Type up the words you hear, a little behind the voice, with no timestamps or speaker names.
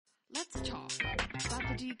Let's talk about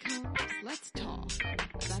the D codes. Let's talk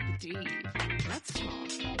about the D. Let's talk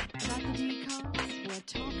about the D codes. We're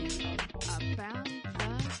talking about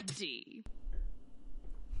the D.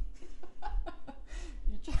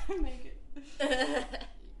 You try to make it.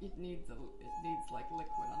 It needs like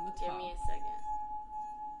liquid on the top. Give me a second.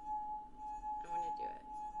 I want to do it.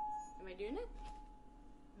 Am I doing it?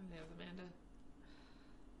 There's Amanda.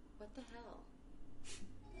 What the hell?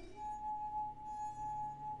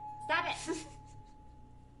 Stop it!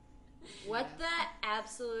 What the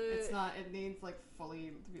absolute... It's not. It needs like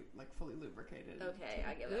fully lubricated. Okay,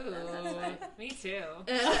 I give it. That's fine. Me too.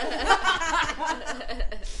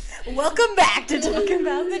 Welcome back to Talking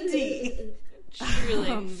About the D.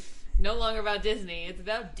 Truly. No longer about Disney. It's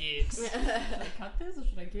about dudes. Should I cut this or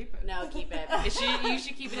should I keep it? No, keep it. You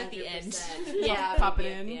should keep it at the end. 100%. Yeah, Pop it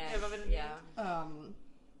keep in. Yeah.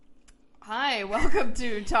 Hi, welcome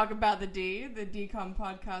to Talk About the D, the DCOM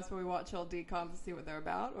podcast where we watch old DCOMs and see what they're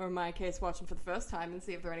about, or in my case, watch them for the first time and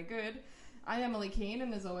see if they're any good. I'm Emily Keene,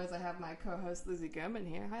 and as always, I have my co-host Lizzie Gurman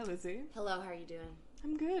here. Hi, Lizzie. Hello, how are you doing?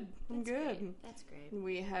 I'm good. I'm That's good. Great. That's great.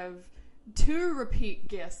 We have two repeat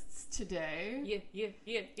guests today.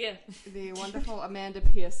 Yeah. The wonderful Amanda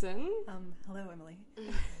Pearson. Hello, Emily.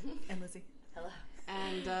 And Lizzie. Hello.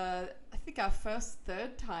 And I think our first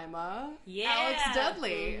third-timer, Yeah. Alex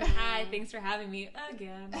Dudley. Hi, thanks for having me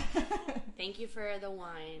again. Thank you for the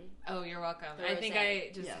wine. Oh, you're welcome. Thursday. I think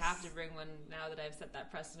I just Yes. have to bring one now that I've set that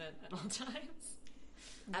precedent at all times.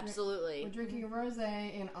 Absolutely. We're drinking a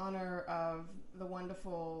rosé in honor of the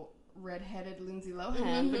wonderful red-headed Lindsay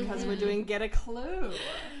Lohan because we're doing Get a Clue.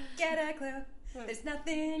 Get a clue. There's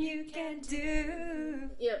nothing you can do.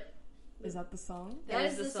 Yep. Is that the song? That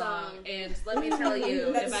is the song. And let me tell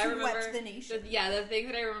you, That if I remember, swept the nation. the thing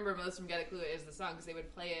that I remember most from Get a Clue is the song because they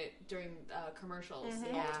would play it during commercials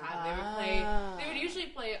all Yeah. the time. They would usually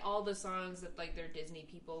play all the songs that like their Disney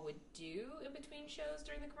people would do in between shows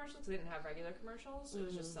during the commercials because they didn't have regular commercials. It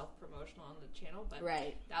was just self-promotional on the channel, but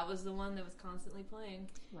Right. that was the one that was constantly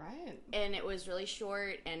playing. Right. And it was really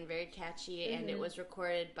short and very catchy, and it was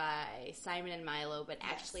recorded by Simon and Milo, but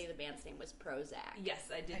actually the band's name was Prozac.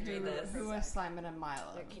 Yes, I did I do hear this. Who are Simon and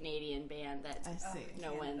Milo? They're a Canadian band that I see.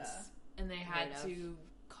 no Canada. one's... And they had Kind of. to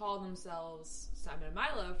call themselves Simon and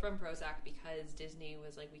Milo from Prozac because Disney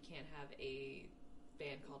was like, we can't have a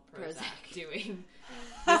band called Prozac doing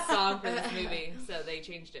the song for this movie, so they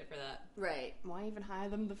changed it for that. Right. Why even hire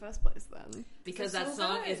them in the first place then? Because They're that so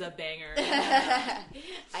song good. is a banger.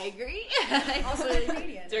 I agree. Also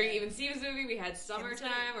Canadian. During even Steve's movie, we had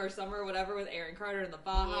Summertime or Summer whatever with Aaron Carter and the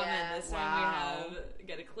Baha, Yeah, and this time we have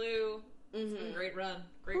Get a Clue. It's been a great run.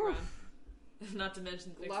 Great run. Not to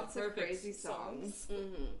mention Fix Lots It of Perfect crazy songs.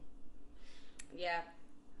 Yeah.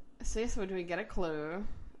 So yes, what do we get a clue?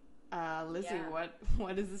 Lizzie, Yeah.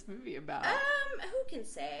 what is this movie about? Who can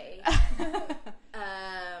say?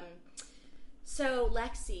 So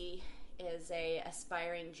Lexi is a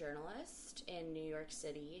aspiring journalist in New York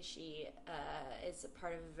City. She is a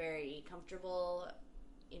part of a very comfortable,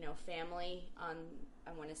 family on,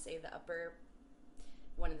 I want to say, the upper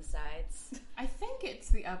one of the sides. I think it's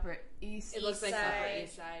the Upper East. It looks like Side. Upper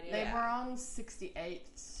East Side. They Yeah. were on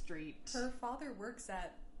 68th Street. Her father works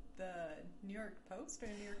at the New York Post or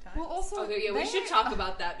New York Times. Well, also, Okay, yeah, we they- should talk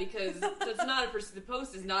about that because that's not the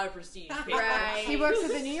Post is not a prestige paper. Right. He works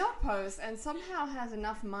at the New York Post and somehow has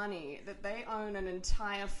enough money that they own an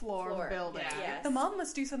entire floor of building. Yeah. Yes. The mom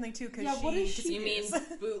must do something too because Yeah, what is she- You mean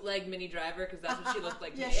bootleg Mini Driver? Because that's what she looked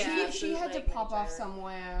like. Yeah, to me. Yeah, she had to bootleg pop Mini off Driver.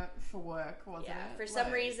 somewhere for work, wasn't Yeah. it? For some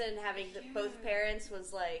Like- reason, having both parents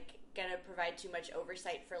was like gonna provide too much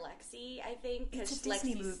oversight for Lexi. I think because It's a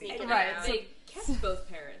Disney Lexi's movie. sneaking Right, around. They kept both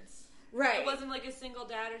parents. Right. It wasn't like a single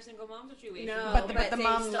dad or single mom situation. No, But the they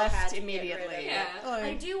mom still left had to get immediately. rid of it. Yeah. Like-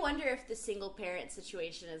 I do wonder if the single parent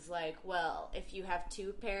situation is like, well, if you have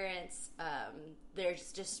two parents,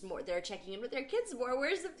 there's just more. They're checking in with their kids more.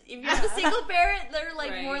 Whereas if you have a single parent, they're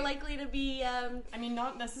like Right. more likely to be. I mean,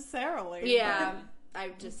 not necessarily. Yeah,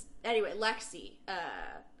 anyway, Lexi,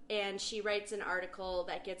 and she writes an article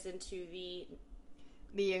that gets into the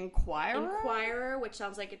The Inquirer? Inquirer, which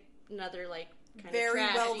sounds like another like kind very of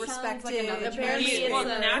trashy. well Sounds like respected. another Apparently trashy- it's Well,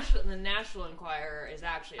 a- the National Enquirer is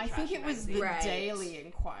actually a I think trashy it was magazine. the Right. Daily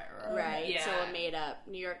Inquirer. Right, Yeah. so a made up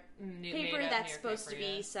New York New- paper made up that's New York supposed paper, to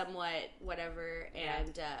be yeah. somewhat whatever, Yeah.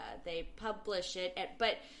 and they publish it.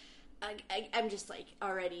 But I'm just like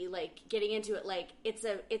already like getting into it. Like it's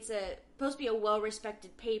supposed to be a well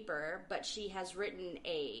respected paper, but she has written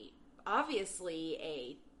obviously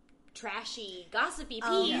a trashy, gossipy piece.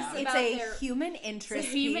 Oh, yeah. It's about a their human interest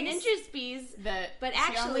human piece. interest piece. But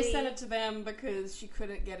actually, she only sent it to them because she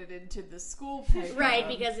couldn't get it into the school paper. right,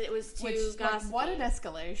 because it was too Which, gossipy. like, what an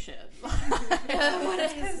escalation.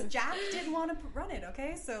 Because Jack didn't want to run it,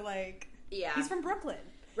 okay? So, like, Yeah. he's from Brooklyn.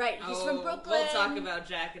 Right, he's from Brooklyn. We'll talk about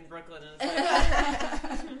Jack in Brooklyn in a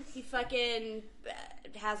second. He fucking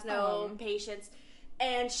has no patience.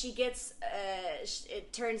 And she gets,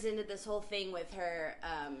 it turns into this whole thing with her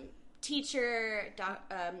teacher,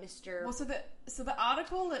 Mr. Well, so the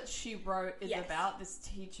article that she wrote is Yes. about this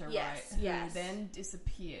teacher, Yes, right? Who yes. then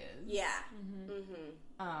disappears. Yeah.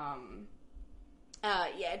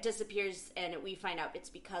 Yeah, it disappears, and we find out it's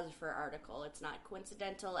because of her article. It's not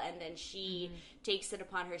coincidental, and then she takes it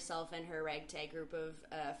upon herself and her ragtag group of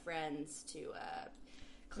friends to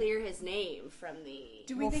clear his name from the...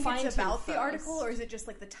 Do we We'll think find it's him about the first. article, or is it just,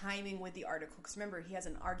 like, the timing with the article? Because remember, he has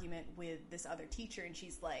an argument with this other teacher, and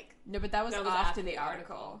she's like... No, but that was That was after after the the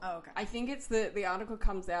article. Oh, okay. I think it's the article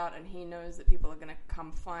comes out and he knows that people are going to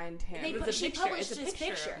come find him. She published his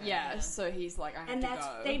picture. Yeah, so he's like, I have And to that's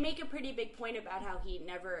go. they make a pretty big point about how he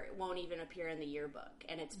never won't even appear in the yearbook,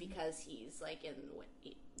 and it's because he's like in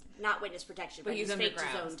not witness protection, but, But he's he's faked his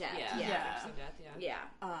underground. own death. Yeah. Yeah. Fakes his death, yeah.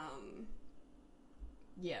 Yeah.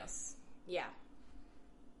 Yes. Yeah.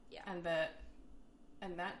 And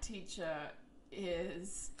that teacher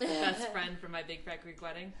is Best friend from My Big Fat Greek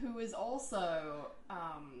Wedding. who is also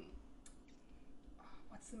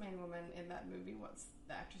what's the main woman in that movie? What's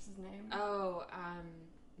the actress's name? Oh,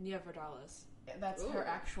 Nia Vardalos. That's her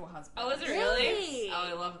actual husband. Oh, is it Really? really? Oh,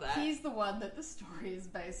 I love that. He's the one that the story is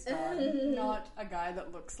based on, not a guy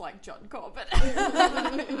that looks like John Corbett.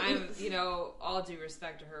 I'm, all due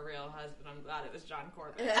respect to her real husband, I'm glad it was John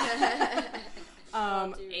Corbett.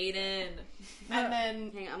 Aiden. And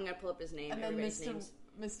then Hang on, I'm gonna pull up his name. and then everybody's names.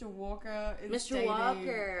 Mr. Walker is Mr. dating,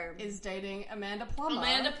 Walker. is dating Amanda Plummer.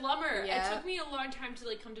 Amanda Plummer. Yeah. It took me a long time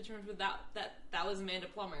to come to terms with that was Amanda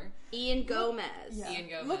Plummer. Ian Gomez. Yeah. Ian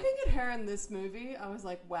Gomez. Looking at her in this movie, I was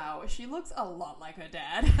like, wow, she looks a lot like her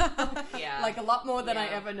dad. Yeah. Like a lot more than I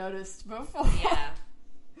Yeah. ever noticed before. Yeah.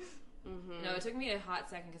 No, it took me a hot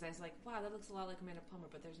second because I was like, wow, that looks a lot like Amanda Plummer,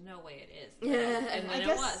 but there's no way it is. And then it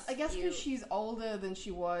was. I guess You- because she's older than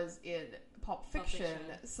she was in Pulp Fiction,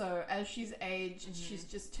 Fiction. so as she's aged, she's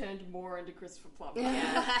just turned more into Christopher Plummer.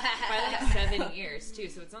 Yeah. By like 7 years, too,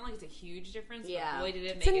 so it's not like it's a huge difference, Yeah. but boy, did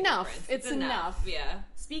it make It's a enough. difference. It's enough. Yeah.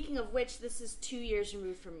 Speaking of which, this is 2 years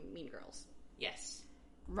removed from Mean Girls. Yes.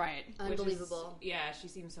 Right. Which is- Unbelievable. yeah, she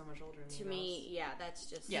seems so much older than To me, yeah, that's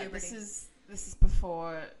just Yeah, Puberty. this is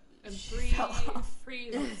before And she pre fell off.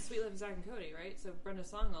 Sweet Life of Zack and Cody, right? So Brenda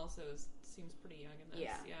Song also seems pretty young in this.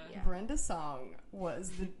 Yeah. Brenda Song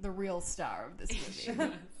was the real star of this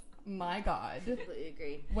movie. My God. completely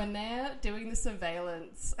agree. When they're doing the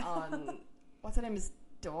surveillance on, what's her name, is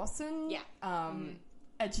Dawson? Yeah.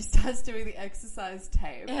 And she starts doing the exercise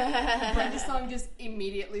tape. Brenda Song just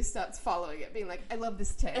immediately starts following it, being like, I love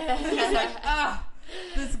this tape. She's like,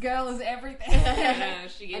 this girl is everything. Yeah,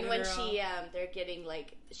 she gave And it when her all. she, they're getting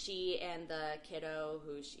like she and the kiddo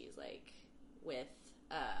who she's like with,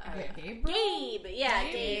 Gabriel? Gabe. Yeah,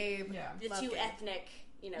 Gabe. Yeah. The Love two Gabe. ethnic,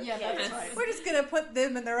 Yeah, kids. that's right. We're just gonna put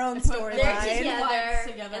them in their own They're storyline. together, whites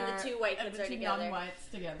together, and the two white and kids the are two together. non-whites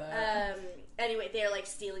together. Anyway, they're like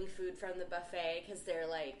stealing food from the buffet because they're on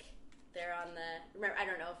the. Remember, I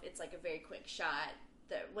don't know if it's like a very quick shot.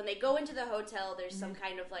 When they go into the hotel, there's some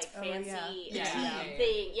kind of like fancy yeah. tea Yeah.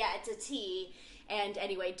 thing. Yeah, it's a tea. And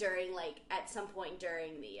anyway, at some point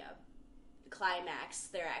during the climax,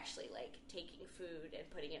 they're actually like taking food and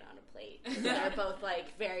putting it on a plate. So they're both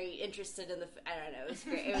like very interested in the. I don't know. It was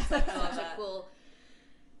great. It was like such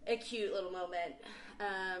a cute little moment.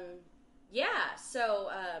 So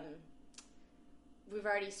we've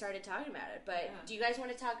already started talking about it, but do you guys want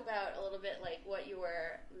to talk about a little bit like what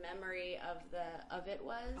your memory of it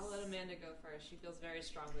was? I'll let Amanda go first. She feels very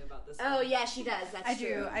strongly about this. Oh one. yeah, she does. That's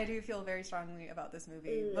true. I do feel very strongly about this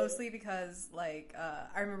movie, mostly because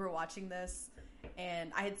I remember watching this,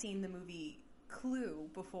 and I had seen the movie Clue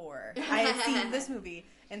before. I had seen this movie,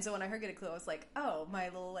 and so when I heard Get a Clue, I was like, oh, my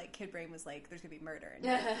little kid brain was like, there's gonna be murder in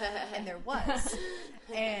it, and there was,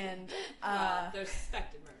 and There's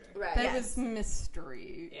suspected murder. Right. There yes. was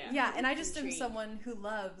mystery. yeah, and I just am Intrigue. someone who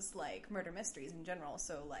loves murder mysteries in general.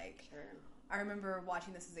 So I remember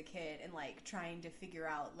watching this as a kid and trying to figure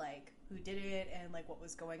out who did it and what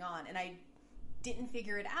was going on, and I didn't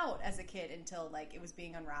figure it out as a kid until it was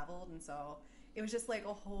being unraveled, and so it was just a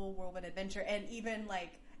whole whirlwind adventure. And even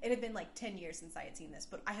it had been 10 years since I had seen this,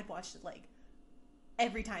 but I had watched it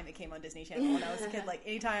every time it came on Disney Channel when I was a kid. Like,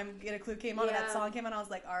 anytime Get a Clue came on or that song came on, I was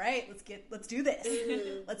like, all right, let's do this.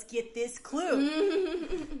 Let's get this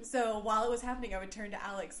clue. So while it was happening, I would turn to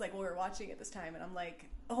Alex, like, while we were watching it this time, and I'm like,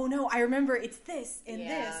 oh no, I remember it's this and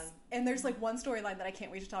this. And there's like one storyline that I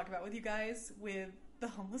can't wait to talk about with you guys with the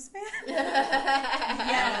homeless man.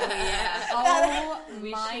 Yes. Oh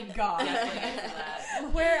my god.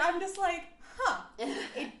 Where I'm just like,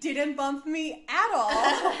 it didn't bump me at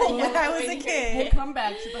all when I was a kid. We'll come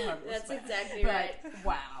back to the homeless That's man. exactly But, right.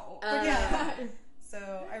 wow. But yeah.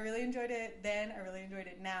 So I really enjoyed it then. I really enjoyed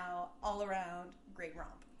it now. All around, great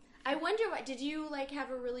romp. I wonder, did you like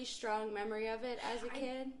have a really strong memory of it as a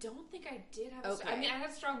kid? I don't think I did have. Okay. I mean, I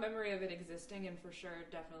had a strong memory of it existing, and for sure,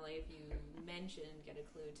 definitely, if you mentioned "Get a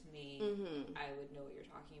Clue" to me, I would know what you're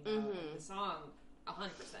talking about. And the song,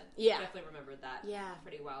 100%. Yeah, definitely remembered that. Yeah,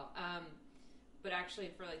 pretty well. But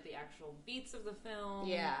actually, for like the actual beats of the film,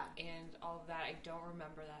 and all of that, I don't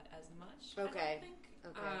remember that as much. Okay. I don't think.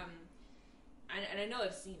 Okay. And I know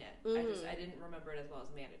I've seen it. I didn't remember it as well as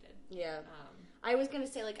Amanda did. Yeah. I was gonna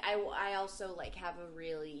say, like, I also like have a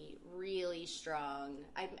really, really strong.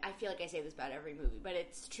 I feel like I say this about every movie, but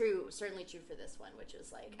it's true, certainly true for this one, which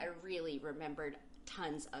is like I really remembered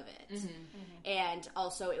tons of it, and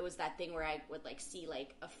also it was that thing where I would like see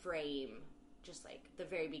like a frame, just like the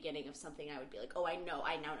very beginning of something. I would be like, oh, I now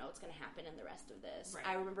know what's gonna happen in the rest of this. Right.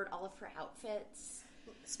 I remembered all of her outfits.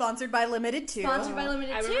 Sponsored by Limited 2. Sponsored by Limited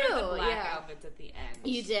 2. I remember the black outfits at the end.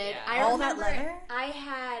 You did. Yeah. I all remember that leather. I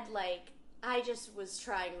had like. I just was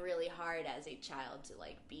trying really hard as a child to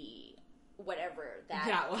like be whatever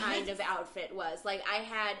that kind of outfit was. Like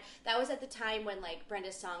that was at the time when like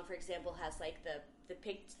Brenda Song, for example, has like the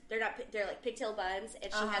they're like pigtail buns,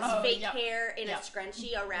 and she has fake hair in a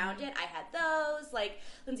scrunchie around it. I had those. Like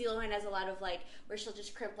Lindsay Lohan has a lot of like where she'll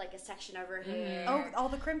just crimp like a section of her hair. Oh, all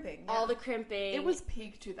the crimping. All the crimping. It was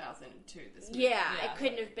peak 2002. This movie. Yeah, it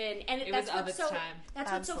couldn't have been. And it that's was of what's its so. time.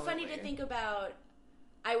 That's what's so funny to think about.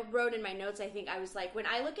 I wrote in my notes, I think, I was like, when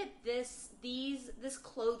I look at this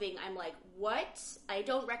clothing, I'm like, what? I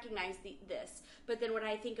don't recognize this. But then when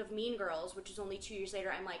I think of Mean Girls, which is only 2 years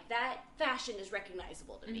later, I'm like, that fashion is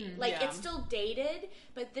recognizable to me. Like, it's still dated,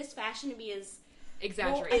 but this fashion to me is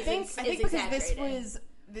exaggerated. Well, I think because exaggerated.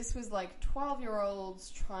 this was like 12-year-olds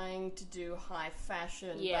trying to do high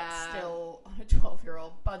fashion, but still on a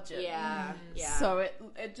 12-year-old budget. Yeah, yeah. So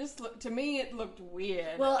it just looked, to me, it looked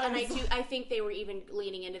weird. Well, and I think they were even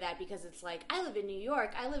leaning into that because it's like, I live in New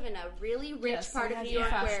York. I live in a really rich part of New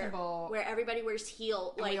York where everybody wears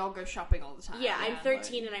heels. Like, we all go shopping all the time. Yeah, I'm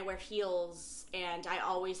 13 and I wear heels. And I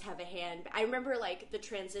always have a hand. I remember like the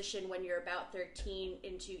transition when you're about 13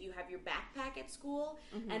 into you have your backpack at school,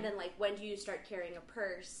 and then like when do you start carrying a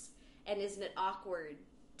purse? And isn't it awkward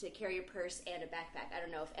to carry a purse and a backpack? I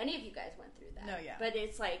don't know if any of you guys went through that. No, yeah. But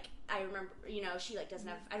it's like I remember, she like doesn't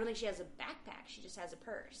have. I don't think she has a backpack. She just has a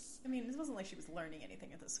purse. I mean, it wasn't like she was learning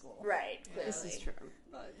anything at the school. Right. This is true.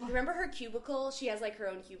 Remember her cubicle? She has like her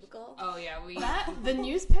own cubicle. Oh yeah, the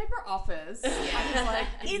newspaper office. I was like,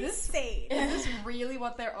 insane. Is this really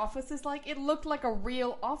what their office is like? It looked like a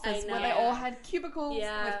real office where they all had cubicles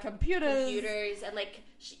with computers and like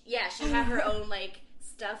she had her own like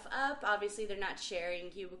stuff up. Obviously, they're not sharing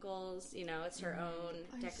cubicles. It's her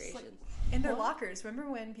own decorations. In their lockers. Remember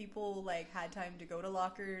when people like had time to go to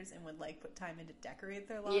lockers and would like put time in to decorate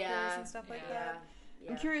their lockers and stuff like that?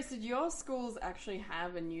 Yeah. I'm curious, did your schools actually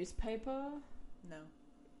have a newspaper? No.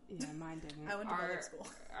 Yeah, mine didn't. I went to public school.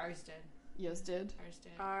 Ours did. Yours did? Ours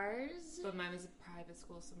did. Ours? But mine was a private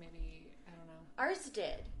school, so maybe, I don't know. Ours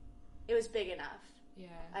did. It was big enough. Yeah.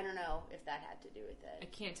 I don't know if that had to do with I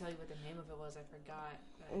it. can't tell you what the name of it was. I forgot.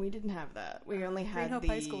 But... We didn't have that. We only had Green Hope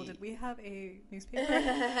High School. Did we have a newspaper?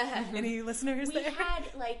 Any listeners we there? We had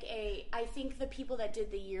like I think the people that did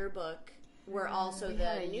the yearbook were also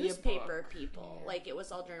the newspaper people. Yeah. Like it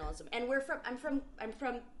was all journalism. And I'm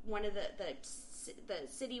from one of the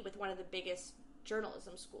city with one of the biggest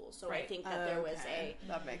journalism schools. So I think that there was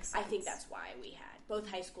that makes sense. I think that's why we had both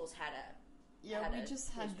high schools had a. Yeah, we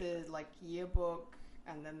just had the like yearbook,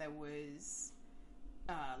 and then there was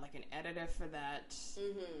like an editor for that,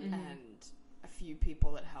 and a few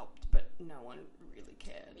people that helped, but no one really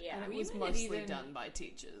cared. Yeah, and it was mostly done by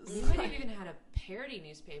teachers. We might have even had a parody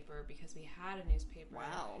newspaper because we had a newspaper.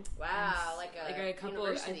 Wow, like a couple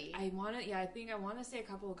university. I think I want to say a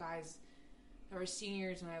couple of guys. There were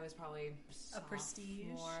seniors, and I was probably a prestige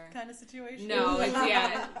kind of situation. No,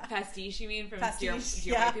 pastiche. You mean from Dear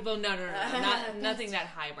White People? No, not nothing that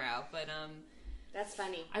highbrow. But That's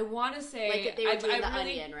funny. I want to say Like they were doing the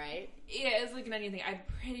really, Onion, right? Yeah, it's like an Onion thing. I'm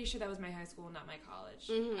pretty sure that was my high school, not my college.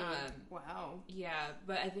 Mm-hmm. Wow. Yeah,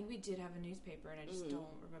 but I think we did have a newspaper, and I just don't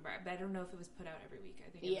remember. But I don't know if it was put out every week. I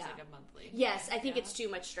think it was like a monthly. Yes, I think it's too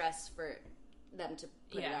much stress for them to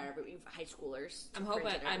put it out every week. High schoolers. I'm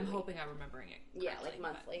hoping I'm remembering it. Yeah, correctly, like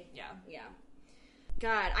monthly. Yeah. Yeah.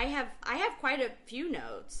 God, I have quite a few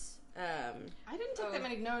notes. I didn't take that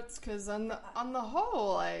many notes because on the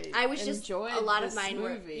whole, I was just enjoyed a lot this of mine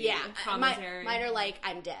movie. were commentary. Mine are like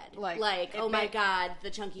I'm dead. Like, oh my made, God, the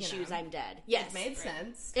chunky shoes, I'm dead. Yes, it made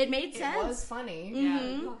sense. It made sense. It was funny.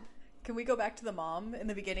 Mm-hmm. Yeah. Can we go back to the mom in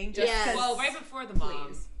the beginning? Just Yes. 'cause- Well, right before the mom.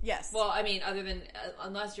 Please. Yes. Well, I mean, other than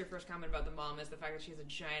unless your first comment about the mom is the fact that she has a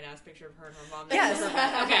giant ass picture of her and her mom. Yes.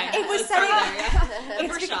 Okay. It was let's start setting there, up. yeah. The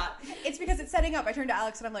first shot. It's because it's setting up. I turned to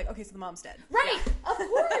Alex and I'm like, okay, so the mom's dead. Right, of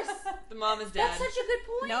course. The mom is dead. That's such a good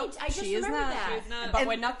point. Nope, I just she is remembered not. that. She's not. But And-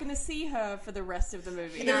 we're not going to see her for the rest of the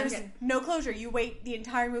movie. There's no closure. You wait the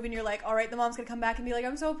entire movie and you're like, all right, the mom's going to come back and be like,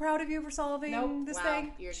 I'm so proud of you for solving this Wow, thing.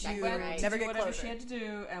 you're You exactly right. never do get whatever closure. she had to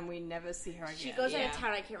do, and we never see her again. She goes out Yeah. of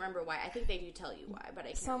town. I can't remember why. I think they do tell you why, but I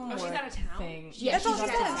can't Some remember. Oh, she's out of town? thing. Yeah, That's all she's she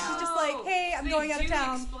out of says. town. She's just like, hey, I'm They going out of do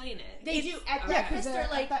town. explain it. They do at Yeah, breakfast. because They're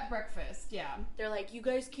at like, that breakfast. Yeah. they're like, you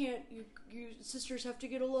guys can't. You sisters have to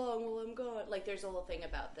get along while I'm gone. Like, there's a whole thing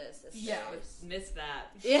about this. It's Yeah. just- Missed that.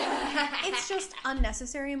 yeah. It's just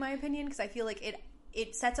unnecessary in my opinion because I feel like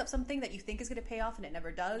it sets up something that you think is going to pay off and it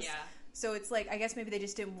never does. Yeah. So it's like, I guess maybe they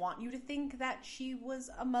just didn't want you to think that she was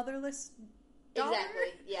a motherless daughter. Exactly.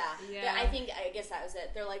 Yeah. Yeah. I guess that was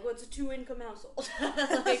it. They're like, well, it's a 2-income household.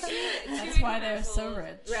 That's why they're so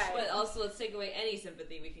rich. Right. But also, let's take away any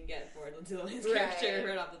sympathy we can get for Dylan's Right. character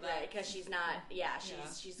right off the bat. Right, because she's not. Yeah,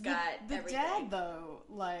 she's The, got the everything. dad, though,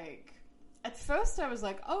 like, at first I was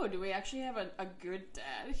like, oh, do we actually have a good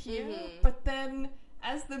dad here? Mhm. But then,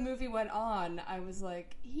 as the movie went on, I was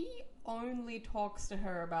like, he only talks to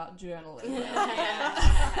her about journalism.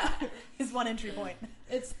 His one entry point.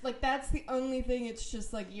 It's like, that's the only thing. It's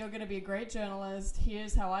just like, you're going to be a great journalist.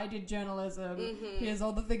 Here's how I did journalism. Here's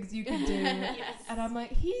all the things you can do. And I'm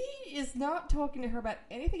like, he is not talking to her about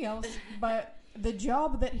anything else but the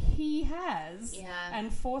job that he has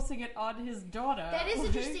and forcing it on his daughter. That is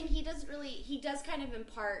interesting. He does kind of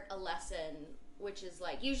impart a lesson, which is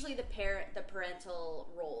like usually the parental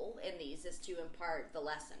role in these is to impart the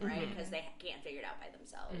lesson, right? Because they can't figure it out by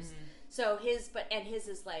themselves. So his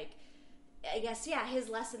is like, I guess, his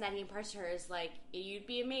lesson that he imparts to her is like, you'd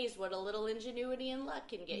be amazed what a little ingenuity and luck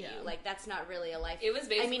can get you. Like, that's not really a life. It was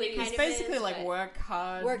basically, I mean, it kind It's of basically is, like but- work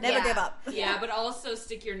hard. Never give up. yeah, but also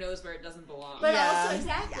stick your nose where it doesn't belong. But Yeah. also,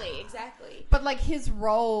 exactly. But like his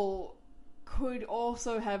role could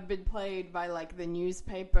also have been played by like the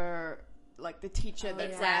newspaper, like the teacher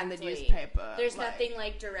that ran the exactly. newspaper. There's like, nothing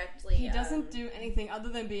like directly. He doesn't do anything other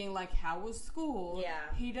than being like, "How was school?" Yeah.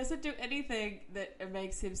 He doesn't do anything that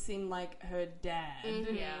makes him seem like her dad.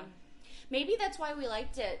 Yeah. Maybe that's why we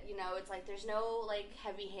liked it. You know, it's like there's no like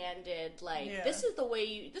heavy-handed like Yeah. this is what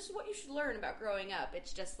you should learn about growing up.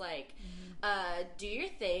 It's just like do your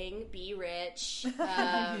thing, be rich,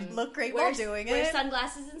 Look great wear, while doing wear it.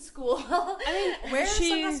 sunglasses in school. I mean, Wear she,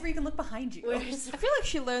 sunglasses where you can look behind you. Wear I feel like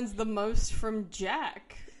she learns the most from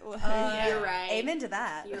Jack. Like, You're right. Amen to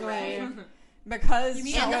that. You're right. Because You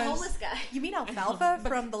mean she And the goes- homeless guy. You mean Alfalfa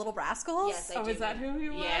from the Little Rascals? Yes, I Oh, do. is that who he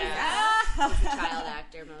was? Yeah. Child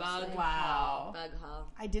actor mostly. Bug Wow. Bug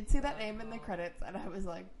Hall. I did see that name in the credits, and I was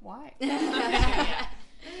like, why? Yeah.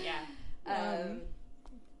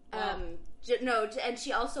 No, and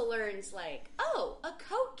she also learns like, oh, a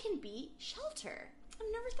coat can be shelter. I've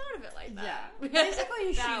never thought of it like that. Yeah.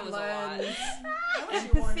 Basically, That she was a lot. learns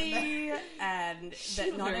What you wanted empathy and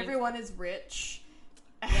that not learns- everyone is rich.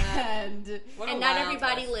 And What a And not wild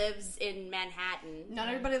everybody lesson. lives in Manhattan. not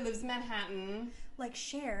everybody lives in Manhattan. Like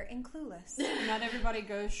Cher in Clueless. Not everybody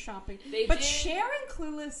goes shopping. They But did- Cher in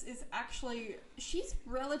Clueless is actually, she's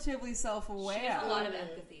relatively self-aware. She has a lot of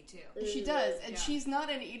empathy too. She does, and Yeah. she's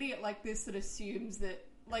not an idiot like this that assumes that,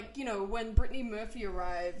 like, you know, when Brittany Murphy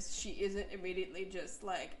arrives, she isn't immediately just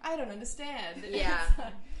like, I don't understand.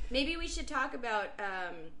 Yeah. Maybe we should talk about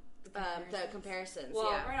the comparisons.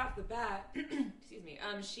 Well, yeah. right off the bat, excuse me.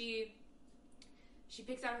 She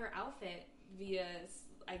picks out her outfit via,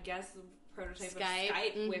 I guess, prototype Skype. of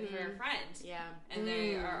Skype with Mhm. her friend. Yeah. And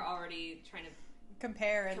they are already trying to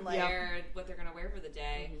Compare and like. compare what they're going to wear for the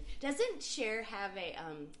day. Doesn't Cher have a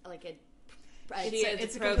like a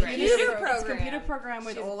It's a program. computer program. It's a computer program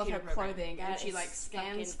with She has a all of her computer program. clothing, and That she is like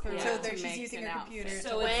scans fucking through cool. it So to she's make using an her outfit. computer.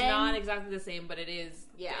 So When- it's not exactly the same, but it is.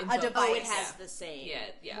 Yeah. in A some- device. Oh, it has the same.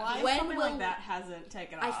 Yeah. Why When something will- like that hasn't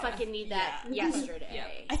taken I off? fucking need that Yeah. yesterday. Yeah.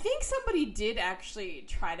 I think somebody did actually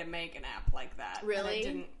try to make an app like that. Really? And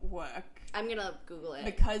it didn't work I'm gonna Google it.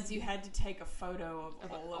 because you had to take a photo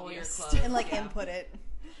of all all of your your clothes. stuff. And like input it.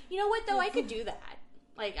 You know what though? I could do that.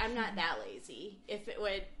 Like I'm not that lazy. If it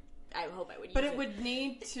would, I hope I would. But use it would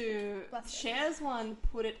need to. Bless it. Cher's one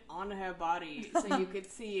put it on her body so you could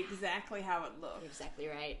see exactly how it looked. Exactly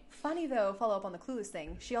right. Funny though, follow up on the Clueless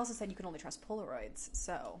thing. She also said you can only trust Polaroids.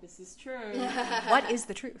 So, This is true. what is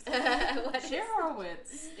the truth? What Cher is-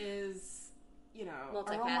 Horowitz is, a role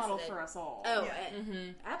model Multifaceted. for us all. Oh,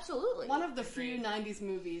 Yeah. absolutely. One of the few 90s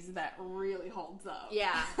movies that really holds up.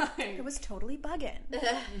 Yeah. It was totally bugging.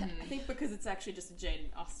 I think because it's actually just a Jane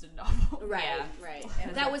Austen novel. Right, Yeah. right.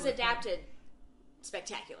 And That was Exactly. adapted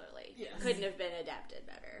spectacularly. Yes. Couldn't have been adapted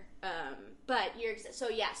better. But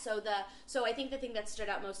so I think the thing that stood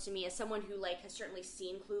out most to me as someone who like has certainly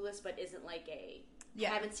seen Clueless but isn't like Yeah.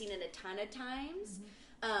 haven't seen it a ton of times.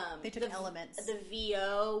 They took the, elements. the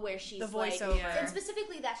VO where she's The like, voiceover. and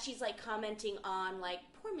specifically that she's like commenting on like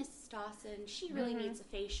poor Mrs. Dawson, she really needs a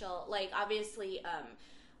facial. Like obviously,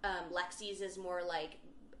 Lexi's is more like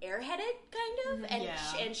airheaded kind of, and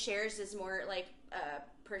Yeah. and Cher's is more like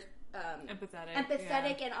Empathetic.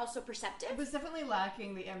 empathetic and also perceptive. It was definitely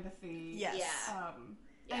lacking the empathy. Yes. Yeah.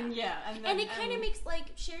 And And it kind of makes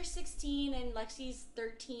like Cher's 16 and Lexi's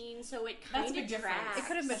 13, so it kind That's a of big difference. tracks. It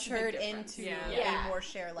could have Such a big matured difference. into Yeah. a more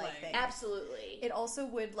Cher-like Like- thing. Absolutely. It also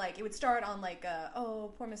would it would start on like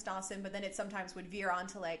poor Miss Dawson, but then it sometimes would veer on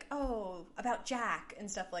to like about Jack and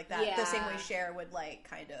stuff like that. The same way Yeah. Cher would like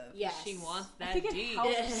kind of Yes. She wants I that think it D.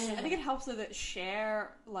 helps. I think it helps her that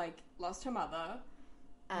Cher lost her mother,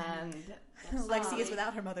 and Lexi is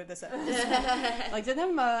without her mother this episode. didn't have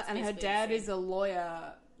a mother, and her basically dad the is a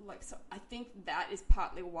lawyer. So I think that is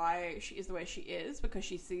partly why she is the way she is, because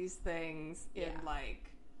she sees things in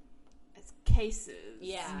as cases.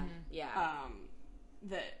 Yeah. Yeah.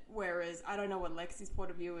 That whereas I don't know what Lexi's point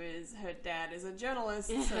of view is. Her dad is a journalist,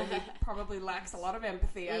 so he probably lacks a lot of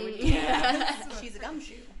empathy. I would guess. She's a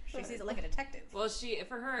gumshoe. She sees it like a detective. Well,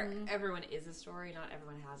 for her, everyone is a story. Not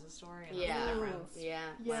everyone has a story. And Yeah. that's the difference. Yeah.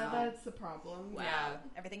 Yeah, Wow. that's the problem. Wow. Yeah.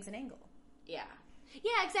 Everything's an angle. Yeah.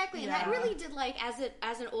 Yeah, exactly. And that Yeah. really did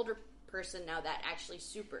as an older person now that actually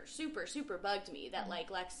super bugged me that like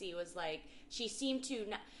Lexi was like she seemed to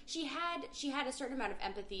not, she had a certain amount of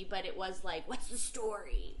empathy, but it was like, what's the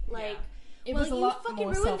story? Like It well, was a you lot fucking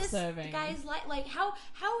more ruined this self-serving. guy's life. Like, how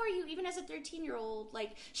are you, even as a 13-year-old,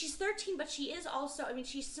 like, she's 13, but she is also, I mean,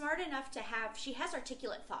 she's smart enough to she has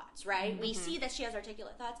articulate thoughts, right? We see that she has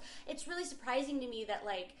articulate thoughts. It's really surprising to me that,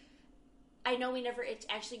 like, I know we never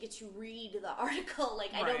actually get to read the article.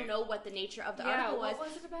 Like, I don't Right. know what the nature of the Yeah, article what was.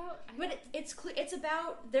 was it about? But it's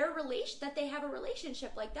about their relation, that they have a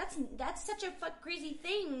relationship. Like, that's such a crazy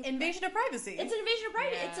thing. Invasion of privacy. It's an invasion of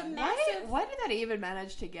privacy. Yeah. It's a massive. Why did that even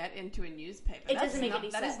manage to get into a newspaper? It doesn't make any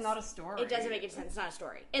That sense. is not a story. It doesn't make any sense. It's not a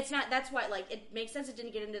story. It's not. That's why, like, it makes sense. It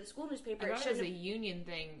didn't get into the school newspaper. I It thought it was shouldn't. a union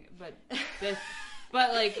thing, but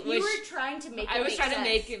but like You were trying to make. I was trying to sense.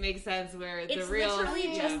 make it make sense where It's the real literally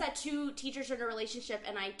yeah. just that two teachers are in a relationship,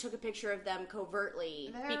 and I took a picture of them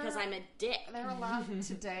covertly because I'm a dick. They're allowed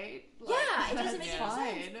to date. Yeah, it doesn't make that's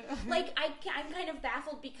any sense. fine. Like I'm kind of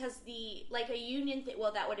baffled because a union thing.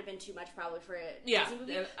 Well, that would have been too much probably for a Yeah, Disney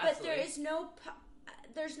movie. yeah, But there absolutely. is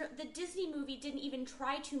the Disney movie didn't even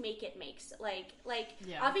try to make it make like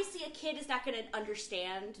Yeah. obviously a kid is not going to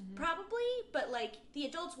understand probably, but like the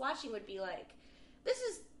adults watching would be like, this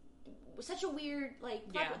is such a weird like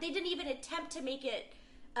plot. Yeah. They didn't even attempt to make it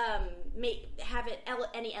have it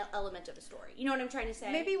any element of a story. You know what I'm trying to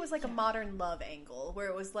say? Maybe it was like a modern love angle where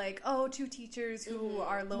it was like, two teachers who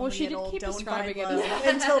are lonely Well, she and did old keep don't find describing it love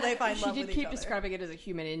as until they find She love did with keep each other. describing it as a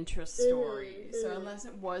human interest story. So unless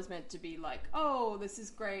it was meant to be like, oh, this is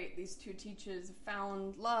great, these two teachers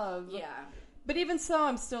found love. Yeah. But even so,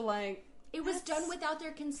 I'm still like, It was done without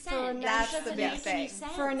their consent. For- It that's doesn't the big make any thing.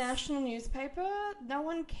 sense. for a national newspaper, no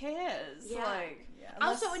one cares. Yeah. Like,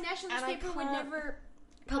 Also, a national and I newspaper would can't- never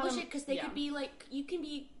publish it because they yeah. could be like, you can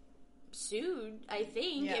be sued, I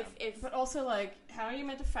think, Yeah. if But also, like, how are you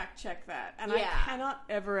meant to fact check that? And Yeah. I cannot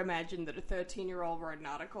ever imagine that a 13-year-old wrote an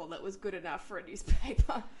article that was good enough for a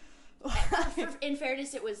newspaper. in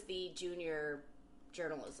fairness, it was the junior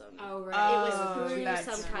journalism. Oh It right. was through that's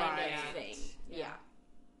some kind right. of thing. Yeah.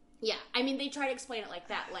 Yeah, I mean, they try to explain it like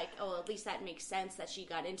that, like, oh, at least that makes sense that she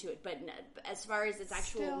got into it, but as far as its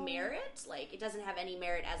actual merit, like, it doesn't have any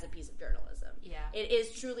merit as a piece of journalism. Yeah. It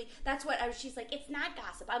is truly, that's what she's like, it's not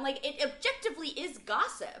gossip. I'm like, it objectively is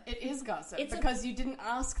gossip. It is gossip, It's because you didn't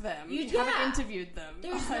ask them. You yeah. haven't interviewed them.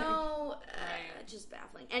 There's no, just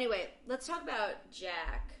baffling. Anyway, let's talk about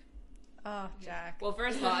Jack. Oh, Jack. Well,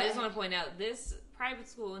 first of all, I just want to point out, this private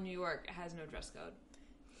school in New York has no dress code.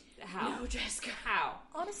 How? No dress code. How?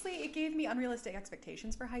 Honestly, it gave me unrealistic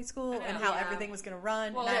expectations for high school know, and how yeah. everything was going to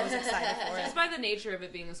run, Well, and I was excited for it. Just by the nature of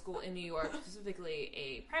it being a school in New York, specifically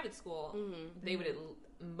a private school, they would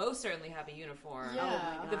most certainly have a uniform.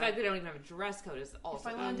 Yeah. The fact they don't even have a dress code is also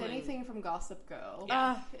If I learned baffling. anything from Gossip Girl,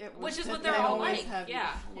 Yeah. it was Which is that what they're they all always like. have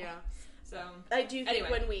Yeah. Yeah. So I do think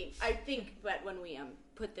Anyway. when we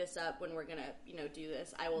put this up, when we're gonna, do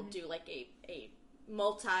this, I will do like a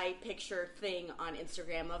multi-picture thing on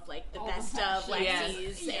Instagram of like the All best the of fashion.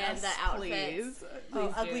 Lexi's Yes, and the outfits. please. Oh,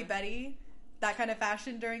 Please Ugly do. Betty, that kind of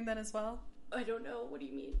fashion during then as well. I don't know. What do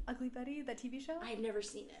you mean? Ugly Betty, that TV show. I've never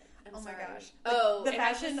seen it. I'm Oh my sorry. gosh. Oh, The it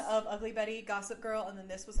has fashion this- of Ugly Betty, Gossip Girl, and then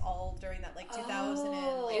this was all during that like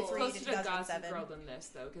 2003 it's to closer to Gossip 2007. Girl than this,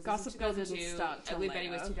 though, because Gossip Girl didn't start till Ugly Betty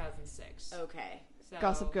was later. 2006. Okay. So,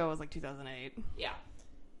 Gossip Girl was like 2008. Yeah.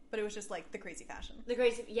 But it was just like the crazy fashion. The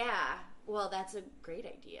crazy, yeah. Well, that's a great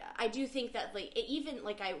idea. I do think that, like, even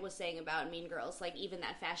like I was saying about Mean Girls, like even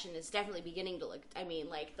that fashion is definitely beginning to look. I mean,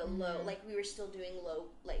 like the low, like we were still doing low,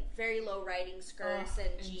 like very low riding skirts and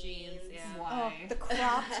jeans. yeah. Why? Oh, the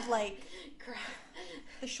cropped, like Crap.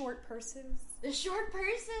 the short purses. The short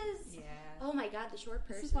purses. Yeah. Oh my god, the short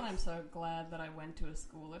This purses. is when I'm so glad that I went to a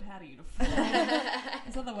school that had a uniform.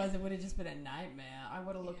 Because otherwise it would have just been a nightmare. I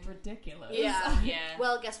would have looked ridiculous. Yeah. Yeah.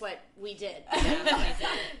 Well, guess what? We did. Yeah, I did.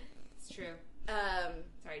 It's true. Um,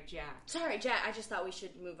 Sorry, Jack. sorry, Jack. I just thought we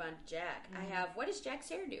should move on to Jack. I have. What is Jack's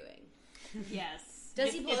hair doing? Yes.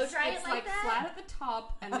 Does he blow dry it it's like that? flat at the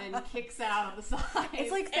top and then kicks out on the side. It's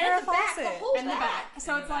like And Farrah the back, Fawcett. the whole and the back.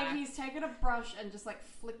 So And it's the like back. he's taken a brush and just like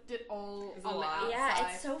flicked it all It's a on the lot. outside. Yeah,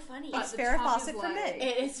 it's so funny. But It's the Farrah top Fawcett is for like- men.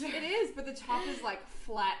 It is. It is, but the top is like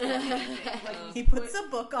flat. and everything. Like He you puts put- a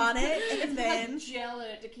book on it, and then like gel in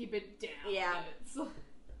it to keep it down. Yeah. It's So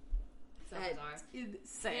bizarre.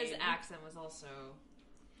 insane. His accent was also.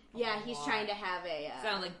 Yeah, he's trying to have a.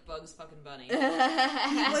 Sound like Bugs fucking Bunny.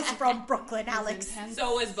 he was from Brooklyn, It's Alex. intense.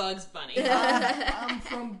 So was Bugs Bunny. I'm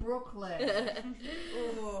from Brooklyn.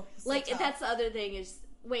 Ooh, so like tough. that's the other thing is.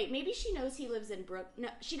 Wait, maybe she knows he lives in Brook. No,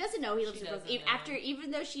 she doesn't know he lives She in Brook. doesn't know. After,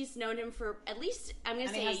 even though she's known him for at least, I'm gonna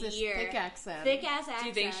And he say has a this year. thick accent. Thick ass accent. Do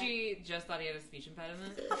you think she just thought he had a speech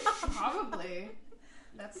impediment? Probably.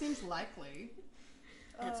 That seems likely.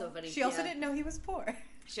 That's so funny. She also yeah. didn't know he was poor.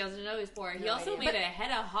 She doesn't know he was poor. He No also idea. made a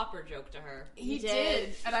Hedda Hopper joke to her. He did.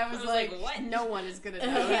 did. And I was, I was like, like, what? no one is going to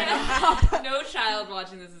know. Yeah. No child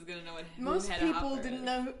watching this is gonna know what who Most Hedda people Hopper didn't is.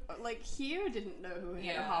 know, like, here didn't know who Hedda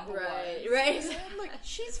Yeah. Hopper Right, was. right. And I'm like,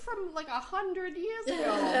 she's from, like, 100 years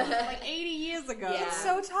ago. Like, 80 years ago. Yeah. It's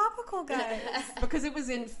so topical, guys. Because it was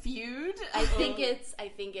in Feud. I think it's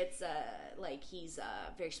like he's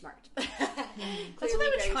very smart. That's what they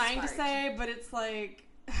were trying to say, but it's like...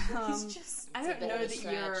 He's just. I It's a don't bit know of a that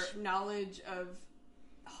your stretch. knowledge of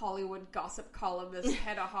Hollywood gossip columnist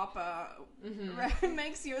Hedda Hopper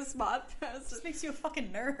makes you a smart person. Just makes you a fucking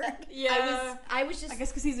nerd. Yeah. I was just. I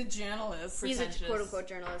guess because he's a journalist. he's a pretentious. quote unquote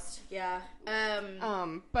journalist. Yeah.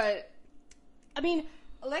 But I mean,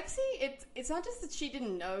 Lexi, it's not just that she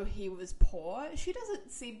didn't know he was poor. She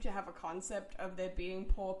doesn't seem to have a concept of there being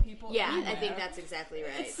poor people. Yeah, I anywhere. think that's exactly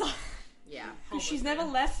right. It's like, Yeah. she's never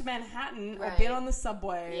left Manhattan or Right. been on the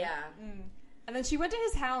subway. Yeah. And then she went to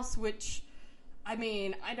his house, which, I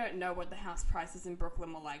mean, I don't know what the house prices in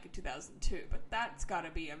Brooklyn were like in 2002, but that's got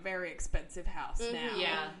to be a very expensive house now.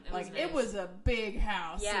 Yeah, it was Like, nice. it was a big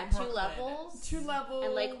house. Yeah, in 2 Brooklyn. levels. 2 levels.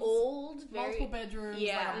 And like old, very. multiple bedrooms,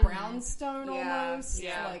 Yeah. like a brownstone Yeah. almost.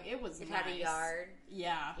 Yeah. Like, it was It nice. had a yard.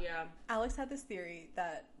 Yeah. Yeah. Alex had this theory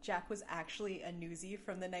that Jack was actually a newsie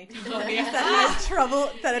from the 1940s Oh, yeah. that had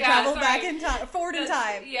traveled Yeah, back sorry. in time, forward in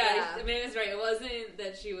time. Yeah, Amanda's right. It wasn't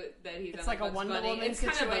that that he's It's on like a Bugs Wonder Bunny. Woman It's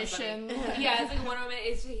kind of Bugs situation. Bunny. Yeah, it's like Wonder Woman.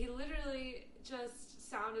 He literally just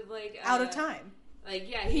sounded like Out of time. Like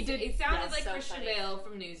He did- It sounded yeah, like so Christian funny. Bale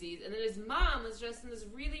from Newsies, and then his mom was dressed in this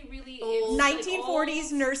really, really Old-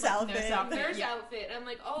 1940s nurse like outfit. nurse outfit. nurse Yeah. outfit. I'm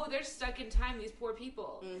like, oh, they're stuck in time. These poor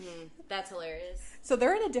people. That's hilarious. So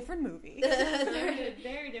they're in a different movie. They're in a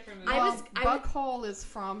very different movie. I was- Buck Hall is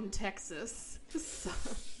from Texas. So,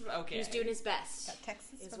 okay. He's doing his best.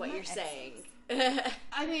 Texas Is from what my you're exes. saying.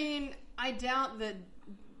 I mean, I doubt that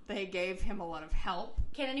they gave him a lot of help.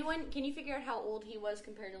 Can you figure out how old he was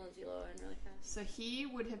compared to Lindsay Lohan really fast? So he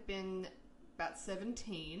would have been about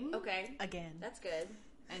 17. Okay. Again. That's good.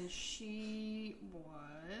 And she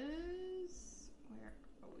was... Where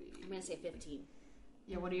are we? I'm going to say 15.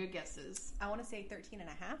 Yeah, what are your guesses? I want to say 13 and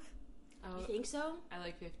a half. You think so? I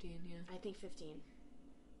like 15, yeah. I think 15.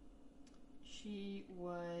 She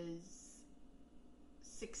was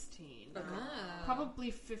 16. Okay. Ah.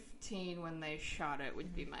 Probably 15 when they shot it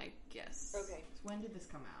would be my guess. Okay. So when did this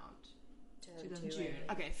come out? June.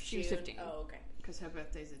 Okay, she was 15. Oh, okay. Because her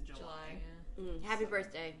birthday's in July. July, yeah. Happy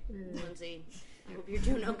birthday, Lindsay. I hope you're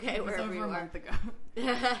doing okay It was wherever over you a are. month ago.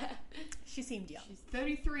 She seemed young. She's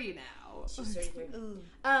 33 now. She's 33. Ooh.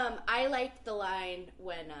 I liked the line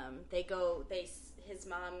when his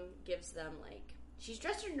mom gives them, like, she's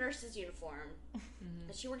dressed in a nurse's uniform,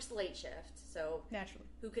 but she works the late shift, so Naturally.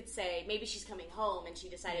 who could say maybe she's coming home and she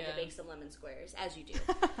decided to Yeah. bake some lemon squares, as you do.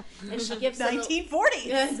 And she gives them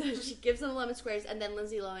 1940s. she gives them lemon squares, and then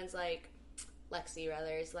Lindsay Lohan's like, Lexi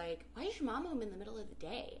rather, is like, why is your mom home in the middle of the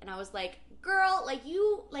day? And I was like, girl,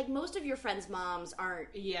 like most of your friends' moms aren't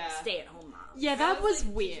stay-at-home moms. Yeah, that was Did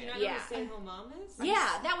you weird. not know Yeah. what a stay-at-home mom is?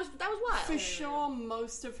 Yeah, that was wild. For sure,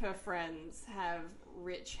 most of her friends have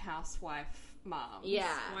rich housewife moms.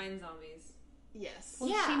 Yeah. Wine zombies. Yes. Well,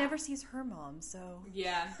 Yeah. she never sees her mom, so.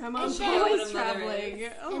 Yeah. Her mom's then- always What a mother traveling.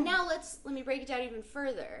 is. Oh. And now let me break it down even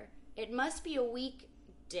further. It must be a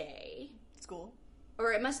weekday, School.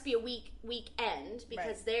 or it must be a weekend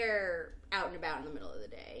because Right. they're out and about in the middle of the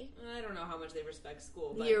day. I don't know how much they respect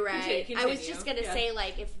school, but You're right. continue. I was just gonna Yeah. say,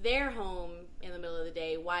 like, if they're home in the middle of the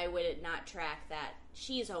day, why would it not track that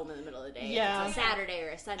she's home in the middle of the day? Yeah. If it's a Saturday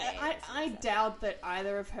or a Sunday. I doubt that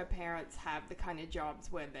either of her parents have the kind of jobs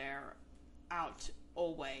where they're out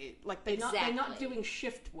always. Like they're not Exactly. doing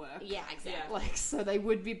shift work. Yeah, exactly. Yeah. Like so they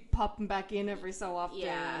would be popping back in every so often.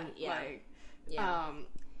 Yeah, yeah. Like Yeah.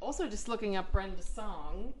 also just looking up Brenda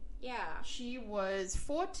Song, Yeah. she was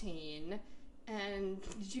 14. And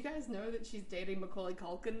did you guys know that she's dating Macaulay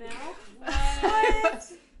Culkin now?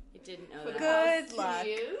 What? I didn't know For the that. Good past 2 luck.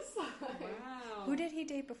 years. Wow. Who did he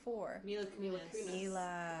date before? Mila Mila Kunis. Kunis.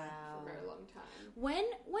 Mila. For a very long time. When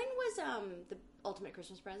was the ultimate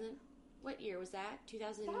Christmas present? What year was that?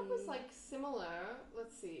 2000. That was like similar.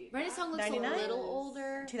 Let's see. Brenda Song looks 99? a little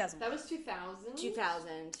older. 2000. That was 2000.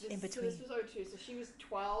 2000 This, In So between. this was 02. So she was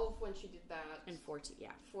 12 when she did that. and 14.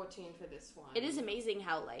 Yeah. 14 for this one. It is amazing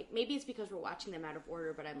how, like, maybe it's because we're watching them out of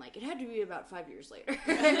order, but I'm like, it had to be about 5 years later.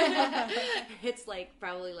 It's like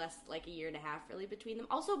probably less, like a year and a half, really, between them.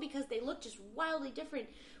 Also because they look just wildly different.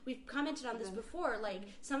 We've commented on this before. Like,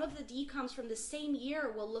 some of the DComs from the same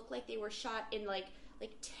year will look like they were shot in like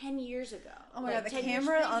 10 years ago. Oh my Like, god, the 10 years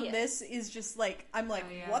camera on previous. this is just like, I'm like,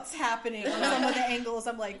 Oh, yeah. what's happening? On some of the angles,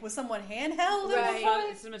 I'm like, was someone handheld?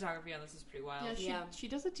 Right. The cinematography on this is pretty wild. Yeah, she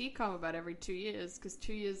does a decom about every 2 years because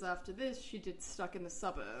 2 years after this, she did Stuck in the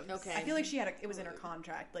Suburbs. Okay. I feel like she had it was in her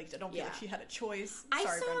contract. Like, I don't feel like Yeah. she had a choice. I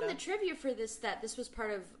Sorry, saw Brenda. in the trivia for this that this was part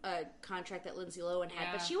of a contract that Lindsay Lohan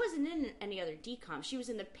had, but Yeah. she wasn't in any other DCOM. She was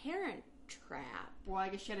in The Parent Trap. Well, I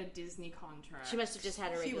guess she had a Disney contract. She must have just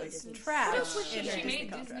had a She regular was Disney. trapped. What else was she in in? her She Disney made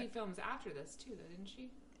contract. Disney films after this too, though, didn't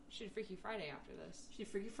she? She did Freaky Friday after this. She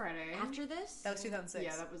did Freaky Friday. After this? That was 2006.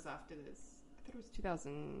 Yeah, that was after this. I thought it was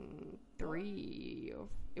 2003. Or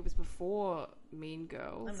it was before Mean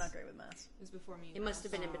Girls. I'm not great with math. It was before me. It must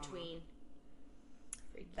have been in between.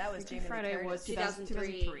 That was Freaky Jamie Lee Friday Curtis. was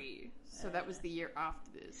 2003. 2003. So that was the year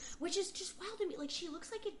after this. Which is just wild to me. Like, she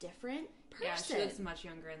looks like a different person. Yeah, she looks much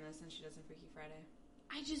younger in this than she does in Freaky Friday.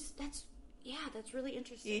 that's really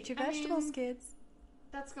interesting. Eat your I vegetables, mean- kids.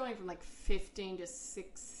 That's going from like 15 to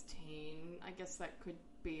 16. I guess that could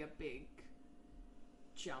be a big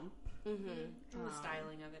jump. Mm-hmm. And the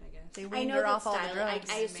styling of it, I guess. They I weaned know her that off all the styling.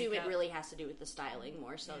 drugs. I assume it Makeup. really has to do with the styling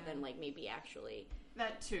more so Yeah. than, like, maybe actually.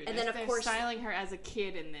 That too. And then, of they're course- styling her as a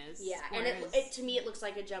kid in this. Yeah, and it to me it looks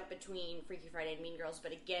like a jump between Freaky Friday and Mean Girls,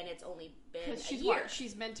 but again, it's only been a she's year.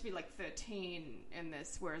 she's meant to be like 13 in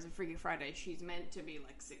this, whereas in Freaky Friday she's meant to be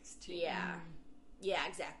like 16. Yeah. Yeah,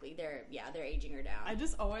 exactly. They're aging her down. I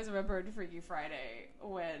just always remember in Freaky Friday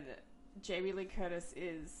when Jamie Lee Curtis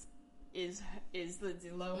is Lindsay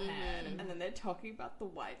Lohan, and then they're talking about the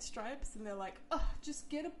white stripes, and they're like, "Oh, just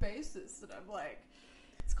get a bassist," and I'm like,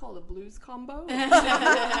 "It's called a blues combo."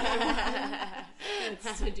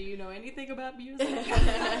 It's, do you know anything about music?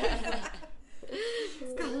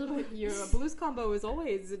 Your blues combo is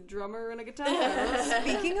always a drummer and a guitar.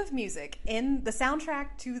 Speaking of music, in the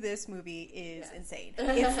soundtrack to this movie is insane.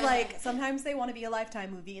 It's like sometimes they want to be a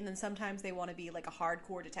Lifetime movie, and then sometimes they want to be like a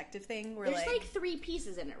hardcore detective thing. Where There's like 3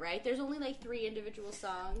 pieces in it, right? There's only like 3 individual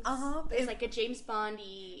songs. There's like a James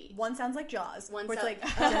Bondy. One sounds like Jaws. One where it's sound-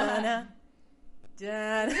 like da-na,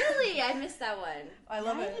 da-na. Really? I missed that one. I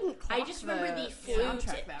love it. I just remember the flute.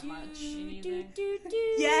 soundtrack that much.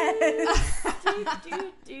 Yes.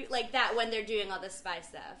 Like that when they're doing all the spy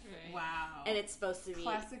stuff. Wow. And it's supposed to be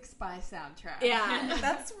classic spy soundtrack. Yeah.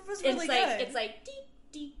 That was really good. It's like deep,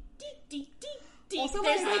 deep, deep, deep, deep, deep. Also,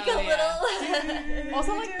 There's like- like a little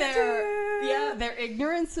Also, like their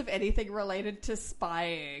ignorance of anything related to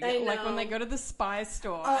spying. I Like when know. they go to the spy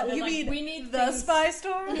store. and they're You like, mean we need the things- spy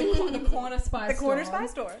store? the corner spy The store. corner spy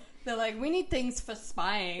store. They're like, we need things for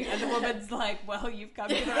spying, and the woman's like, well, you've come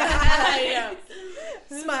to the I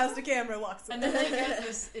know. Smiles to camera, walks away. And then they get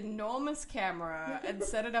this enormous camera and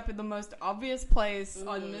set it up in the most obvious place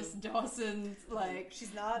on Miss Dawson's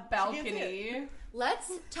She's not balcony.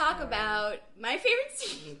 Let's talk about my favorite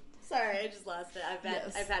scene. Sorry, I just lost it.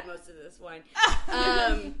 Yes. I've had most of this one.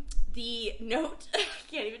 The note. I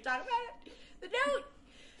can't even talk about it. The note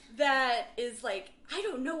that is like, I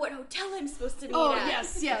don't know what hotel I'm supposed to meet Oh, at.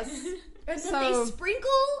 yes. And then So- they sprinkle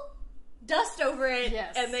dust over it,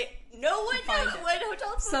 Yes. and no one Find knows it. what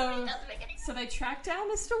hotel it's supposed to So, be. It doesn't make any sense. so they track down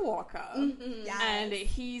Mr. Walker, Yes. and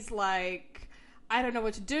he's like, I don't know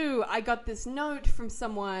what to do. I got this note from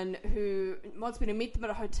someone who wants me to meet them at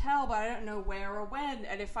a hotel, but I don't know where or when.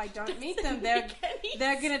 And if I don't meet them, they're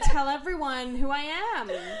going to tell everyone who I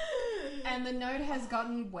am. And the note has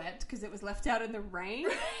gotten wet because it was left out in the rain.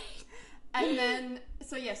 And then,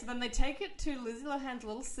 so then they take it to Lizzie Lohan's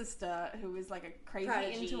little sister, who is like a crazy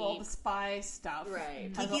Prodigy. into all the spy stuff.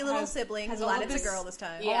 Right. Has Geeky all- little has- sibling. has Glad all it's this- a girl this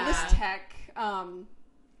time. Yeah. all this tech.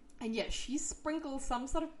 And she sprinkles some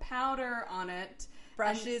sort of powder on it,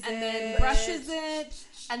 Brushes and it. then brushes it,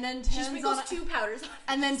 and then She turns sprinkles on 2 powders on it.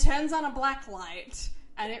 and then turns on a black light,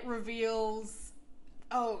 and it reveals.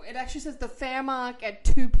 Oh, it actually says the Fairmark at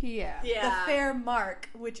 2 p.m. Yeah. The Fair Mark,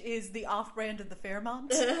 which is the off-brand of the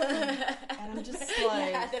Fairmont. And I'm just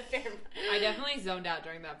like, Yeah, the fair. I definitely zoned out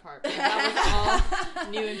during that part. Because that was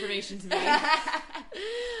all new information to me.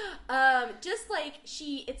 Just like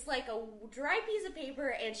it's like a dry piece of paper,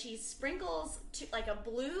 and she sprinkles like a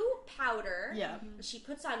blue powder. yeah. She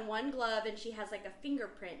puts on one glove, and she has like a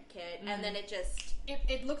fingerprint kit, and then it just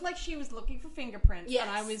It looked like she was looking for fingerprints, Yes.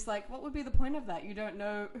 and I was like, what would be the point of that? You don't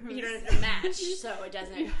know who. you don't have to match, so it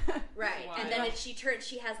doesn't. Right, Why? and then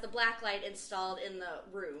she has the black light installed in the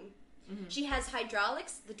room. She has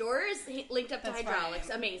hydraulics. The door is linked up to That's hydraulics.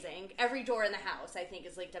 right. Amazing. Every door in the house, I think,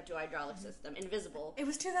 is linked up to a hydraulic system. Invisible. It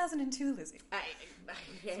was 2002, Lizzie.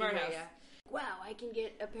 Smart house. Wow, I can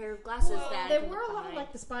get a pair of glasses that there I can were look a lot of behind.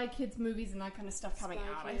 like the Spy Kids movies and that kind of stuff coming Spy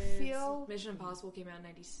out. Kids. I feel Mission Impossible came out in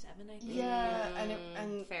 97, I think. yeah,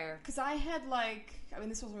 and fair. because I had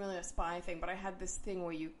this wasn't really a spy thing, but I had this thing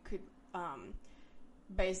where you could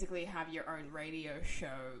basically have your own radio show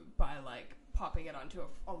by like popping it onto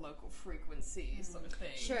a local frequency sort of thing.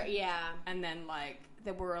 Sure, yeah. And then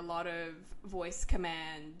there were a lot of voice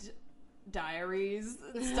command diaries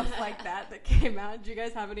and stuff like that came out. Do you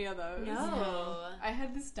guys have any of those? No. I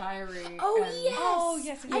had this diary. Oh, and yes. Oh,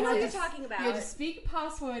 yes, I know what you're Yes. talking about. You had to speak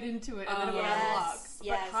password into it, and then it would yes, unlock.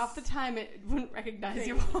 yes. But half the time, it wouldn't recognize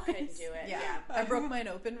your Couldn't voice. do it. Yeah. Yeah. I broke mine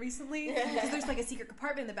open recently because there's like a secret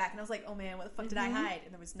compartment in the back, and I was like, oh man, what the fuck did I hide?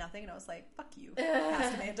 And there was nothing, and I was like, fuck you,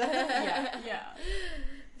 past Amanda. Yeah.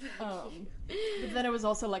 But then it was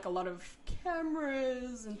also like a lot of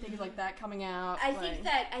cameras and things like that coming out. I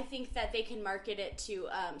think that they can market it to.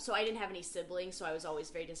 So I didn't have any siblings, so I was always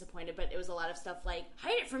very disappointed. But it was a lot of stuff like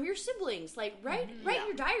hide it from your siblings, like write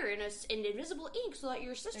your diary in invisible ink so that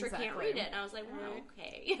your sister can't Exactly. read it. And I was like, well,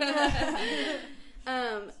 okay.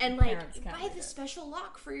 And like Parents can't buy read the it. special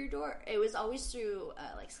lock for your door. It was always through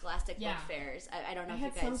like Scholastic Yeah. book fairs. I don't know I if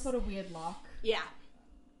had you guys. some sort of weird lock. Yeah,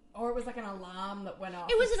 Or it was like an alarm that went off.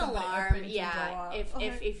 it was if an somebody alarm. opened the Yeah, door.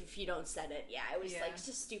 if you don't set it, yeah, it was Yeah. like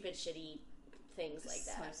just stupid, shitty things like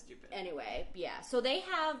So that. stupid. Anyway, yeah. So they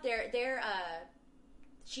have their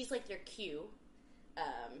she's like their Q.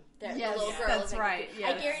 The Yes, little girl that's is like right, I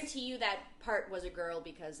yes. guarantee you that part was a girl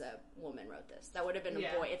because a woman wrote this. That would have been a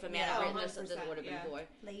Yeah. boy. If a man Yeah. had written Oh, this, then it would have been 100%, a boy.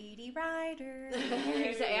 Lady Rider.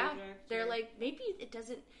 Yeah, they're like maybe it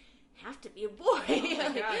doesn't have to be a boy. Oh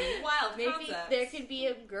my god, wild Maybe concept. there could be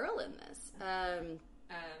a girl in this. I-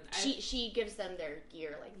 She gives them their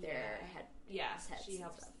gear, like their Yeah. head. Yeah, Heads she and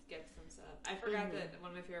helps stuff. get them set up. I forgot that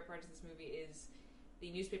one of my favorite parts of this movie is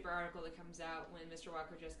the newspaper article that comes out when Mr.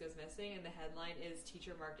 Walker just goes missing, and the headline is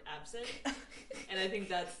 "Teacher marked absent," and I think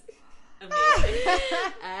that's amazing.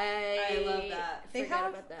 I love that. They Forgot have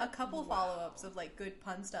about that. a couple follow-ups of like good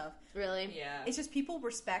pun stuff. Really? Yeah. It's just people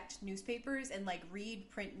respect newspapers and like read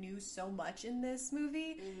print news so much in this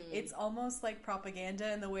movie. Mm-hmm. It's almost like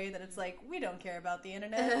propaganda in the way that it's like, we don't care about the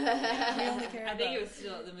internet. We only care I about...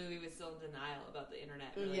 think the movie was still in denial about the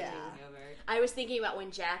internet really Yeah. taking over. I was thinking about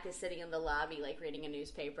when Jack is sitting in the lobby, like reading a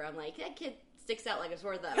newspaper. I'm like, that kid sticks out like a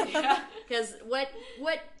sore thumb. Because what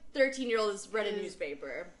 13-year-old has read a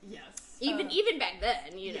newspaper? Yes. Even back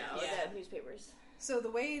then, you know, the newspapers. So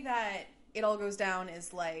the way that it all goes down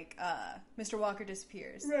is like Mr. Walker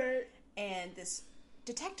disappears. Right. And this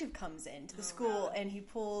detective comes into the school and he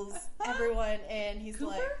pulls everyone and he's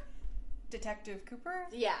like... Detective Cooper?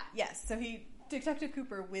 Yeah. Yes, so Detective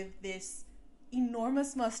Cooper with this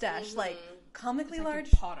enormous mustache, like comically large...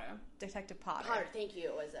 Detective Potter. Potter, thank you.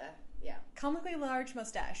 It was Comically large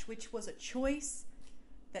mustache, which was a choice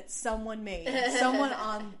that someone made. Someone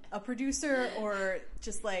on a producer or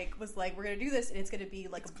just like was like, we're gonna do this and it's gonna be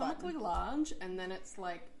like It's a button. comically large, and then it's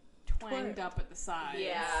like twanged up at the side.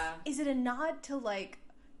 Yeah. Is it a nod to like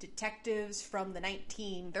detectives from the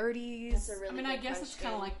 1930s? That's a really I mean, I good guess question. it's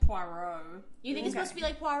kind of like Poirot. You think it's supposed to be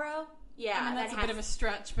like Poirot? Yeah. I mean, that's a that bit of a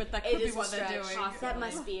stretch, but that could be what they're doing. That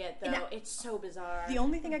must be it, though. And It's so bizarre. The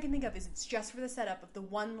only thing I can think of is it's just for the setup of the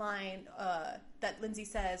one line that Lindsay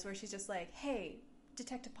says where she's just like, "Hey,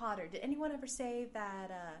 Detective Potter, did anyone ever say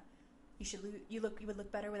that you would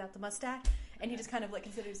look better without the mustache?" And he just kind of like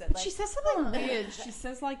considers it. Like, She says something weird. She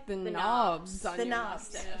says like the knobs on The your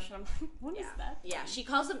knobs. mustache. I'm like, what is that? Yeah, she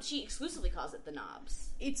exclusively calls it the knobs.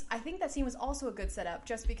 I think that scene was also a good setup,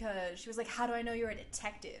 just because she was like, "How do I know you're a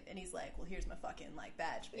detective?" And he's like, "Well, here's my fucking like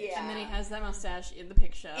badge, bitch." Yeah. And then he has that mustache in the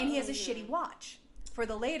picture. And he has a shitty watch for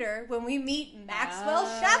the later when we meet Maxwell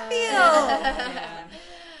Sheffield. Yeah.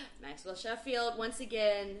 Maxwell Sheffield, once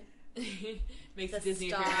again. Makes The a Disney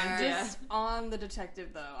star. appearance. Yeah. Just on the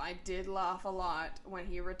detective, though, I did laugh a lot when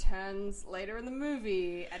he returns later in the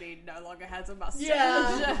movie and he no longer has a mustache.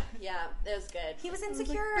 Yeah, it was good. He was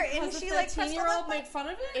insecure, and Because she the like 13-year-old made fun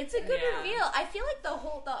of it. It's a good Yeah. reveal. I feel like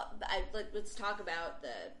let's talk about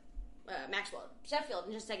the Maxwell Sheffield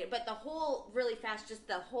in just a second. But the whole, really fast, just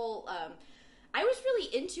the whole. I was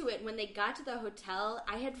really into it when they got to the hotel.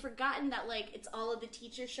 I had forgotten that like it's all of the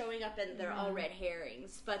teachers showing up and they're all red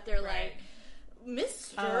herrings, but they're like, Miss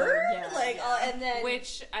Stern, and then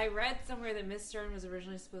Which I read somewhere that Miss Stern was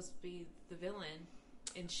originally supposed to be the villain,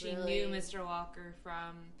 and she Really? knew Mr. Walker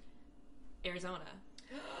from Arizona,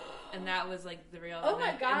 and that was like the real. Oh and my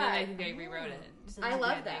then, And then I God. think they rewrote it. I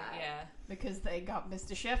love think, that. Yeah, Because they got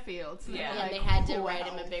Mr. Sheffield. So Yeah. they're and like, they had to "Wow." write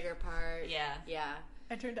him a bigger part. yeah. Yeah.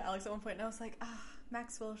 I turned to Alex at one point and I was like,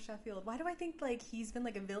 Maxwell Sheffield. Why do I think like he's been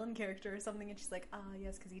like a villain character or something? And she's like,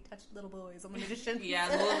 yes, because he touched little boys on the Magicians. Yeah,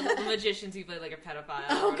 the magicians who played like a pedophile.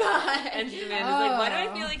 Oh, or whatever. God. And Amanda's like, why do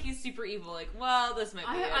I feel like he's super evil? Like, well, this might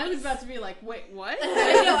be it. I was about to be like, wait, what?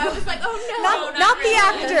 I know. I was like, oh no. Not really. the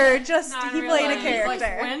actor, just Not he in played real a life. character.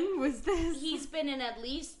 Like, when was this? He's been in at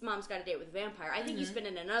least Mom's Got a Date with a Vampire. I think he's been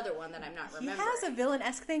in another one that I'm not He remembering. has a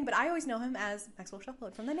villain-esque thing, but I always know him as Maxwell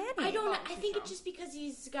Sheffield from The Nanny. I don't know. I for think sure. it's just because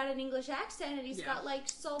he's got an English accent and he's Yeah. got like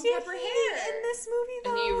salt Did and pepper he hair. in this movie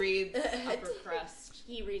And though? he reads upper crust.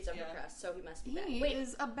 He reads upper Yeah. crust, so he must be He bad. Wait.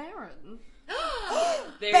 is a baron.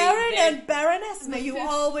 Baron and Baroness, may you fifth-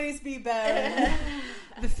 always be Baron.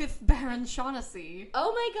 The 5th Baron Shaughnessy.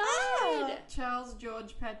 Oh my God. Charles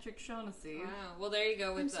George Patrick Shaughnessy. Wow. Well, there you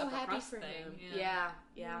go with I'm the so upper happy crust for thing. him. Yeah.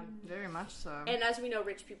 Yeah. Very much so. And as we know,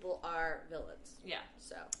 rich people are villains. Yeah.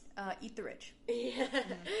 So. Eat the rich. Yeah.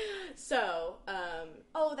 So,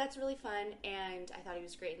 that's really fun, and I thought he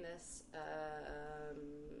was great in this.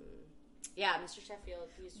 Yeah, Mr. Sheffield.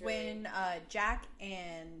 He's really... When Jack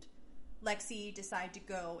and Lexi decide to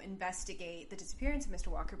go investigate the disappearance of Mr.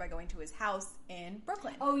 Walker by going to his house in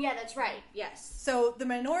Brooklyn. Oh yeah, that's right. Yes. So the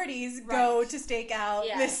minorities go to stake out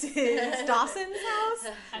Yes. Mrs. Dawson's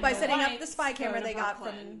house And by the setting up the whites spy go camera to they got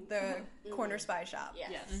Brooklyn. from the corner spy shop.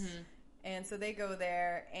 Yes. Yes. And so they go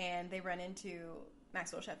there and they run into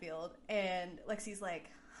Maxwell Sheffield, and Lexi's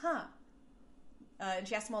like, and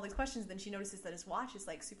she asks him all these questions. Then she notices that his watch is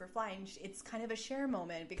like super fly, and it's kind of a share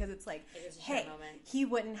moment because it's like, It is a share hey, moment. he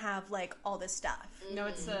wouldn't have like all this stuff. No,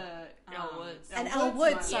 it's Elle Woods. And Elle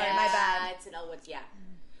Woods, sorry, yeah, my bad. It's an Elwoods. Yeah.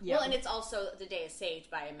 Yeah. Well, and it's also the day is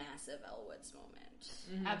saved by a massive Elwoods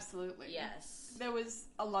moment. Absolutely. Yes. There was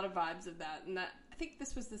a lot of vibes of that, and that I think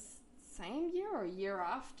this was the same year or a year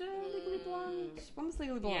after Legally Blonde? When was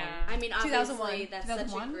Legally Blonde? Yeah. I mean, obviously 2001. that's such a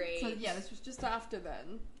 2001? great. So, yeah, this was just after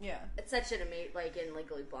then. Yeah. It's such an amazing, like in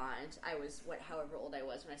Legally Blonde. I was however old I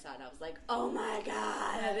was when I saw it. And I was like, oh my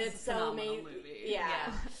god, It's it's a so phenomenal amazing. movie.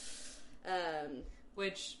 Yeah.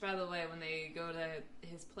 Which, by the way, when they go to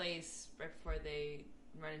his place right before they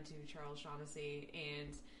run into Charles Shaughnessy,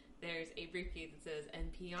 and there's a briefcase that says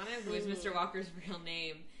NP on it, who is Mr. Walker's real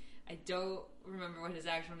name. I don't remember what his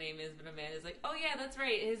actual name is, but Amanda's like, oh yeah, that's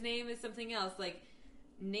right, his name is something else, like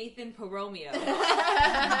Nathan Poromio.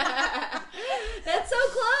 That's so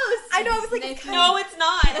close. I know, I was like, it's kind No, it's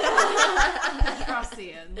not!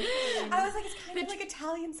 Petrosian. I was like, it's kind of like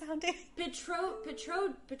Italian sounding.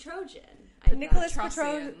 Petrojan. Nicholas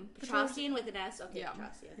Petrosian. Petrosian with an S? Okay, Yeah.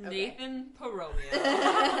 Petrosian. Okay. Nathan Poromio.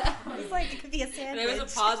 I was like, it could be a And sandwich. there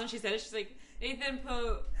was a pause when she said it, she's like, Nathan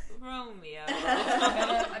Poromio.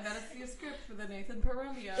 I better see a script for the Nathan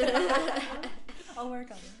Poromio. I'll work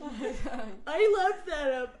on it. I love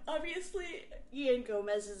that. Obviously, Ian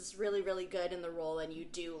Gomez is really, really good in the role, and you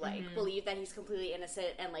do believe that he's completely innocent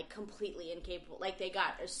and like completely incapable. Like they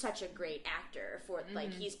got such a great actor for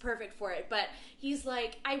like he's perfect for it. But he's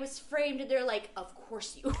like, I was framed, and they're like, of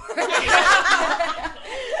course you were.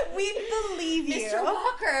 We believe you. Mr.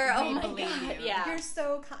 Walker. Oh We my believe god. you. Yeah. You're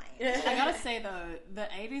so kind. I gotta say though, the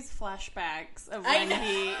 80s flashbacks of I when know.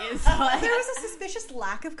 he is like. There was a suspicious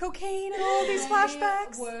lack of cocaine in all these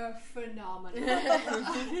flashbacks. Were phenomenal.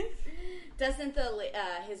 Doesn't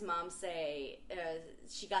his mom say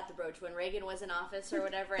she got the brooch when Reagan was in office or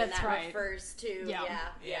whatever, and That's that right. refers to Yeah.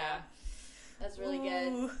 Yeah. That's really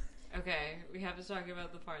good. Ooh. Okay, we have to talk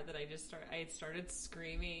about the part that I had started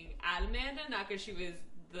screaming at Amanda, not because she was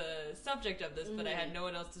the subject of this, but I had no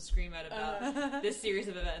one else to scream at about this series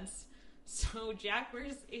of events. So Jack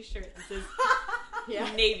wears a shirt that says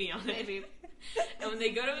Navy on it. Maybe. And when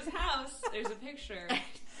they go to his house, there's a picture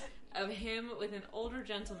of him with an older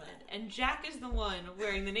gentleman. And Jack is the one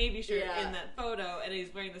wearing the Navy shirt in that photo, and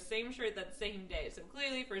he's wearing the same shirt that same day. So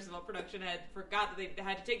clearly, first of all, production had forgot that they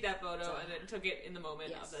had to take that photo and then took it in the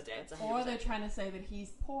moment of that day. Or they're trying to say that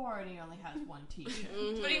he's poor and he only has one t-shirt.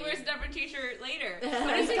 But he wears a different t-shirt later.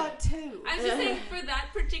 But he's got two. I'm just saying, for that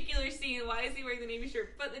particular scene, why is he wearing the Navy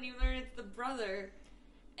shirt? But then you learn it's the brother.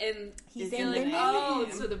 And He's you're in like, the Navy. oh,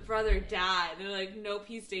 so the brother died. They're like, nope,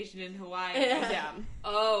 he's stationed in Hawaii. Yeah.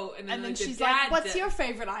 Oh, and And then the she's dad like, what's died. your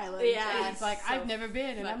favorite island? Yeah, And he's like, so I've never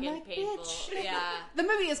been. And I'm fucking like, painful. bitch. Yeah. The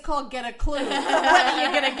movie is called Get a Clue. Whether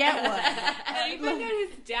you're going to get one. And you find out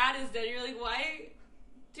his dad is dead. You're like, why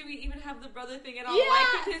do we even have the brother thing at all? Yeah.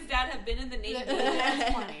 Why could his dad have been in the Navy?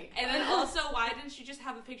 That's funny. And then also, why didn't she just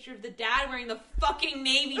have a picture of the dad wearing the fucking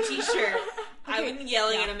Navy t-shirt? I've been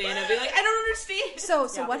yelling at Amanda, being like, I don't understand. So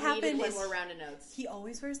what We needed happened one is more round of notes. he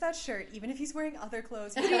always wears that shirt, even if he's wearing other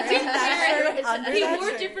clothes. He's He wearing did that wear shirt it. under He that wore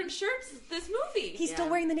shirt. different shirts this movie. He's still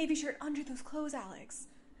wearing the Navy shirt under those clothes, Alex.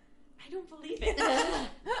 I don't believe it.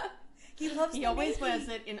 He loves He the always Navy. wears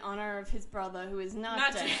it in honor of his brother, who is not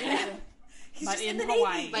Not dead. dead. He's but just in the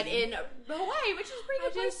Hawaii. Navy. But in Hawaii, which is a pretty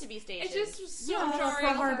good place to be It stationed. just was so Yeah, jarring.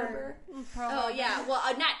 Pearl Harbor. Oh yeah, well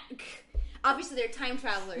not. Obviously, they're time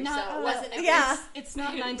travelers, No, so it wasn't. yeah. It's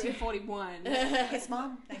not 1941. His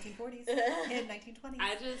mom, 1940s, and 1920s.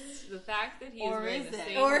 I just the fact that he's Or wearing is the it?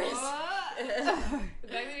 same. Or is- The fact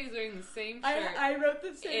that he's wearing the same shirt. I wrote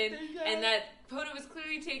the same and, thing. and that photo was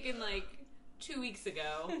clearly taken like 2 weeks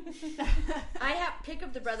ago. I have pic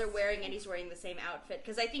of the brother wearing, and he's wearing the same outfit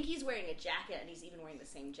because I think he's wearing a jacket, and he's even wearing the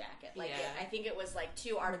same jacket. Like Yeah. I think it was like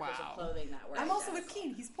 2 articles Wow. of clothing that were. I'm also identical. with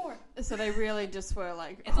Keen. He's poor. So they really just were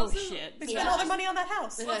like, It's oh also- shit. They spent Yeah. all their money on that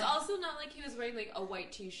house. Well, it's also not like he was wearing like a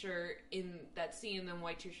white t-shirt in that scene and then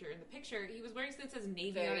white t-shirt in the picture. He was wearing something that says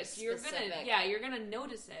Navy Very on it. So you're gonna, specific. you're gonna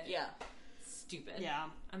notice it. Yeah. Stupid. Yeah.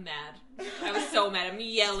 I'm mad. I was so mad. I'm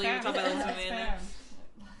yelling on top of this That's Amanda.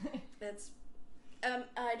 fair. That's.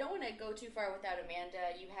 I don't want to go too far without Amanda.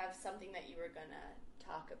 You have something that you were gonna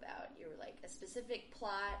talk about. You were like a specific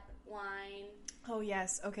plot line. Oh,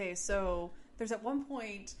 yes. Okay, so there's at one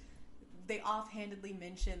point they offhandedly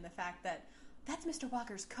mention the fact that that's Mr.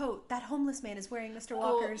 Walker's coat. That homeless man is wearing Mr.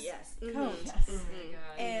 Walker's yes. coat. Yes. Oh my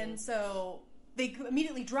God. And so they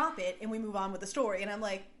immediately drop it and we move on with the story. And I'm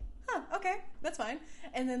like, huh, okay, that's fine.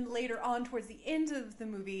 And then later on, towards the end of the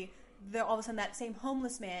movie, all of a sudden that same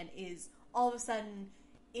homeless man is all of a sudden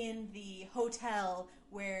in the hotel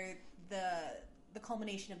where the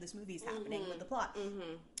culmination of this movie is happening with the plot.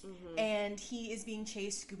 And he is being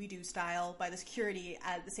chased Scooby-Doo style by the security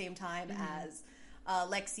at the same time as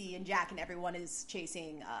Lexi and Jack and everyone is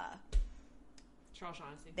chasing Charles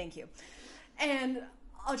Shaughnessy. thank you. And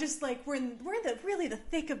I'll just like we're in the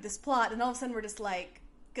thick of this plot and all of a sudden we're just like,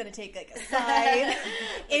 gonna take like a side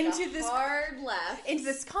into this hard left. into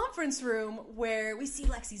this conference room where we see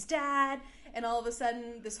Lexi's dad, and all of a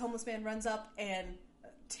sudden this homeless man runs up and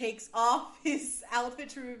takes off his outfit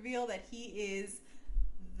to reveal that he is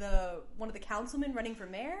one of the councilmen running for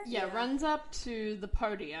mayor. Yeah, runs up to the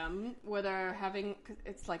podium where they're having,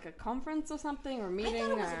 it's like a conference or something, or a meeting. I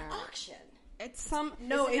thought it was or an auction. It's some.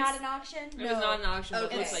 No, Is it it's not an auction? It was not an auction, but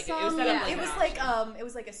Okay. it looks like It's it. It was some- set up yeah, like It an was auction. like it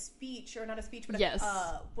was like a speech, or not a speech, but Yes.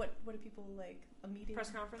 what do people like, a meeting? Press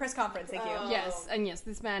conference? Press conference, thank you. Oh. Yes, and yes,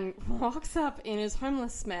 this man walks up in his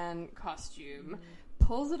homeless man costume,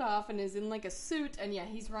 pulls it off, and is in like a suit, and yeah,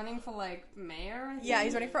 he's running for like mayor. I Yeah, think.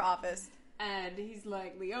 he's running for office. And he's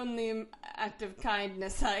like, the only act of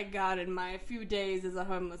kindness I got in my few days as a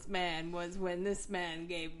homeless man was when this man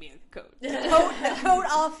gave me a coat. The coat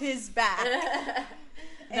off his back.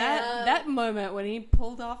 That moment when he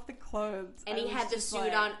pulled off the clothes, And I he was had the just suit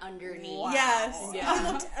like, on underneath. Wow. Yes. Yeah.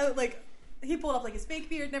 He looked like he pulled up like his fake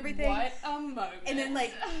beard and everything. What a moment! And then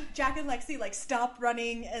like Jack and Lexi like stop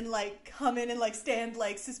running and like come in and like stand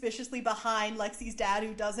like suspiciously behind Lexi's dad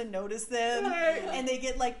who doesn't notice them. And they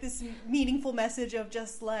get like this meaningful message of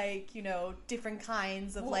just like, you know, different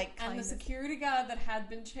kinds of like and the kindness. security guard that had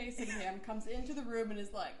been chasing him comes into the room and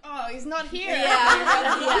is like, "Oh, he's not here." Yeah,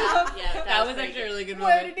 That was pretty actually a really good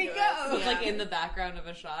Where moment. did he It go? was, It was like yeah. in the background of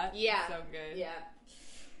a shot. Yeah. So good. Yeah.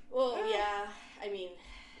 Well, yeah. I mean,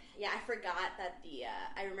 yeah. I forgot that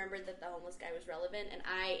I remembered that the homeless guy was relevant, and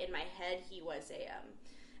in my head, he was a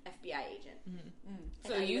FBI agent.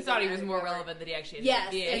 So And you thought he was more undercover. relevant than he actually ended Yes.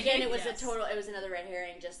 up being. Again, it was Yes. it was another red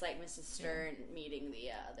herring, just like Mrs. Stern meeting the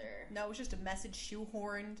other. No, it was just a message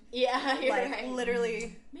shoehorned. Yeah, you're Like right.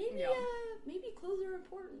 literally. Maybe Yeah. maybe clothes are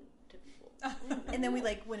important to people. And then we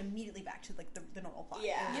like went immediately back to like the normal plot.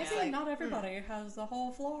 Yeah. It was Yeah, like, not everybody has the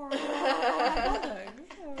whole floor.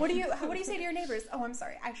 what do you say to your neighbors? Oh, I'm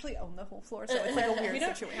sorry. I actually own the whole floor, so it's like a weird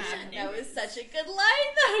situation. That was such a good line,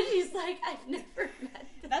 though. She's like, I've never met.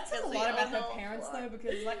 That says a Because we lot about own her the whole parents, floor. though,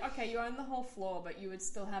 because like, okay, you own the whole floor, but you would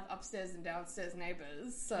still have upstairs and downstairs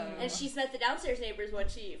neighbors. So And she's met the downstairs neighbors when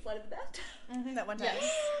she flooded the bathtub. That one time.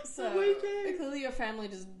 yes, so my God. clearly your family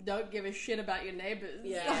just don't give a shit about your neighbors.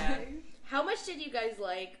 Yeah. How much did you guys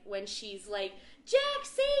like when she's like, Jack,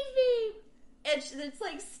 save me? And it's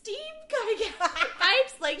like steam coming out her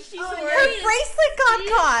pipes, like she's Her wearing a bracelet got steam-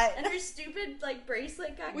 caught. and her stupid like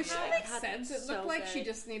bracelet got Which caught. makes God, sense. It that's looked so like she good.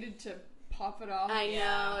 just needed to pop it off. I know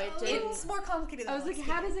Yeah. it didn't. It's more complicated than I was like, that.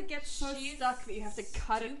 how does it get so She's stuck that you have to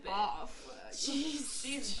cut it stupid. off?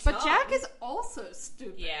 She's But dumb. Jack is also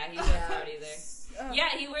stupid. Yeah, he's not proud either. Yeah,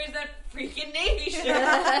 he wears that freaking navy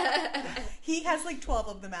shirt. He has like 12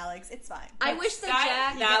 of them, Alex. It's fine. I wish that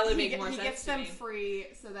That- Jack. that would He make more he sense gets to them me. free,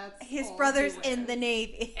 so that's His all brother's he in wears. the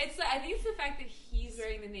Navy. I think it's the fact that he's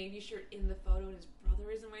wearing the navy shirt in the photo and his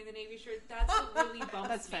brother isn't wearing the navy shirt. That's what really bumps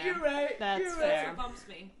That's me. fair. right. That's That's fair. what bumps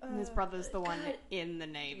me. And his brother's the one God. in the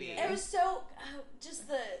Navy. It was so just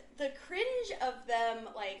the cringe of them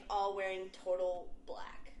like all wearing total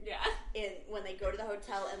black. Yeah. When they go to the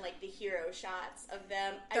hotel and like the hero shots of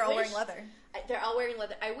them, They're all wearing leather. They're all wearing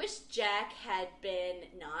leather. I wish Jack had been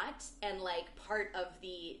not, and like part of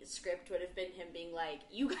the script would have been him being like,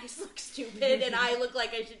 "You guys look stupid, and I look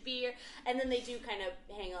like I should be here." And then they do kind of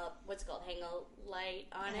hang a light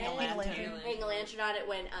on Hang a it, lantern. hang a lantern on it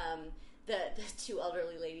when the two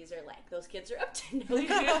elderly ladies are like, "Those kids are up to no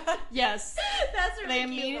good." Yes. That's a They really cute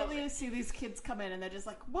immediately moment. see these kids come in and they're just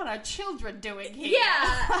like, what are children doing here?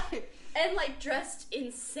 Yeah. And like dressed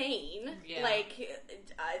insane, Yeah. like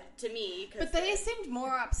to me. 'Cause But they seemed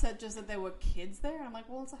more upset just that there were kids there. And I'm like,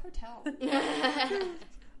 well, it's a hotel.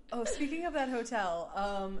 Oh, speaking of that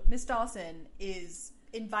hotel, Miss Dawson is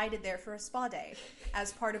invited there for a spa day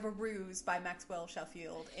as part of a ruse by Maxwell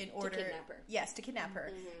Sheffield in order kidnap her. Yes, to kidnap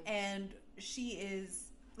her. And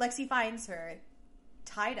Lexi finds her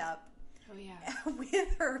tied up Oh, yeah.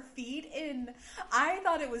 with her feet in. I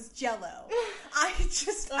thought it was Jello.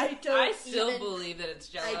 I don't I still even- believe that it's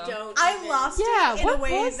Jello. I don't. I even- lost Yeah, it in a what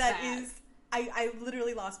way was that that? is. I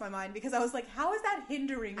literally lost my mind because I was like, how is that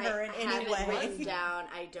hindering her in I any have it written way? down.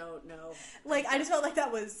 I don't know. Like, I just felt like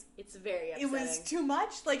that was. It's very It upsetting. was too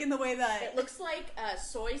much, like in the way that. It looks like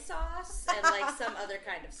soy sauce and like some other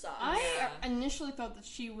kind of sauce. I Yeah. initially thought that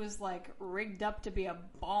she was like rigged up to be a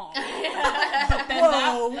bomb. Whoa,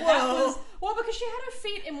 That whoa. was, well, because she had her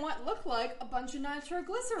feet in what looked like a bunch of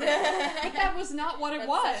nitroglycerin. But that was not what it That's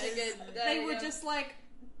was. such a good- They were yeah. just like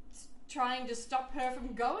trying to stop her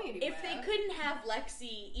from going anywhere. If they couldn't have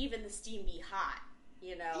Lexi, even the steam be hot,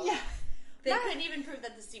 you know? Yeah. They couldn't even prove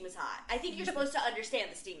that the steam is hot. I think you're supposed to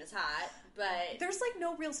understand the steam is hot, but There's like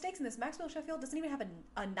no real stakes in this. Maxwell Sheffield doesn't even have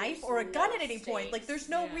a knife or a gun at any point. Like there's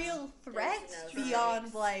no real threat no beyond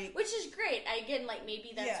stakes. like. which is great. Again, like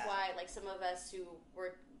maybe that's Yeah. why like some of us who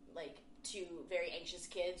were like two very anxious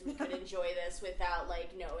kids, we could enjoy this without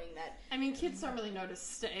like knowing that. I mean, kids don't really notice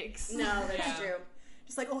stakes. No, that's Yeah. true.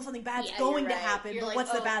 Just like, oh, something bad's Yeah, going you're to right. happen, You're but like,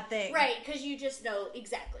 what's the oh, bad thing? Right, because you just know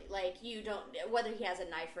exactly. Like, you don't, whether he has a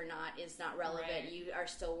knife or not is not relevant. Right. You are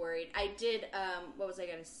still worried. I did, what was I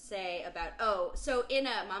going to say about, so in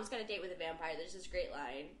Mom's Got a Date with a Vampire, there's this great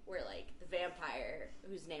line where, like, the vampire,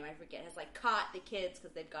 whose name I forget, has, like, caught the kids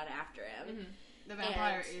because they've gone after him. Mm-hmm. The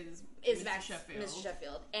vampire Is Mr. Sheffield. Mr.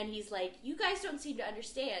 Sheffield. And he's like, you guys don't seem to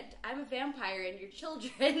understand. I'm a vampire and you're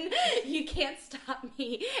children. You can't stop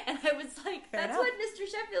me. And I was like, Fair that's enough. what Mr.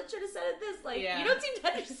 Sheffield should have said at this. Like, Yeah. you don't seem to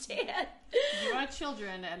understand. You are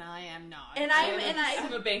children, and I am not. And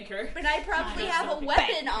I'm a banker. But I probably I'm have a a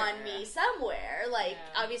weapon banker. on me somewhere. Like,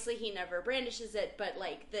 Yeah. obviously he never brandishes it, but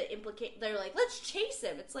like they're like, let's chase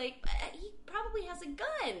him. It's like, he probably has a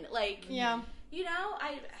gun. Like, Yeah. you know,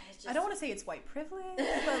 I I don't want to say it's white privilege,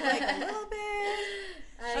 but like a little bit.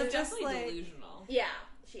 I Of just Definitely like delusional. yeah,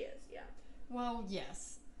 she is. Yeah. Well,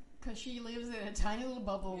 yes. Because she lives in a tiny little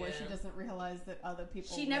bubble where she Yeah. doesn't realize that other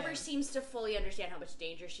people She never live. seems to fully understand how much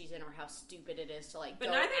danger she's in or how stupid it is to like But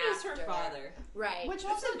go neither does her after father. Right. Which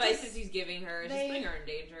What's also the advice just- he's giving her is they- just putting her in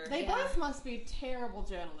danger. They Yeah. both must be terrible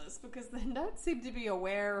journalists because they don't seem to be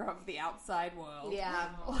aware of the outside world. Yeah.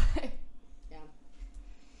 Like, Yeah.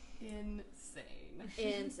 insane.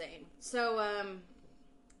 Insane. So,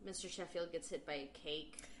 Mr. Sheffield gets hit by a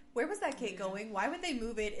cake. where was that cake going? Why would they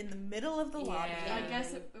move it in the middle of the lobby? Yeah. I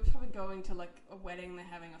guess it was probably going to like a wedding they're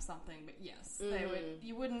having or something, but yes, they would.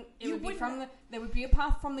 You wouldn't. It You would be wouldn't- from the. There would be a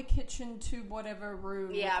path from the kitchen to whatever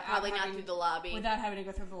room. Yeah, without probably not having- through the lobby. without having to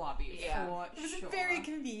go through the lobby. Yeah. For It was sure. a very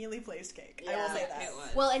conveniently placed cake. I Yeah. will say that. It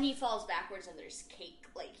was. Well, and he falls backwards and there's cake,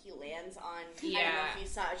 like, he lands on... I don't know Yeah. if you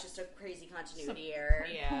saw, it's just a crazy continuity error.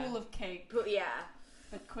 Yeah. pool of cake But, yeah.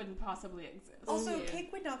 that couldn't possibly exist. Also, Yeah.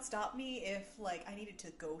 cake would not stop me if, like, I needed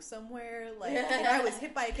to go somewhere. Like, if I was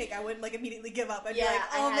hit by a cake, I wouldn't, like, immediately give up. I'd Yeah, be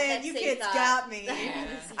like, I oh, had man, that you same kids thought. got me. I had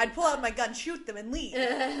that same I'd pull out my gun, shoot them, and leave.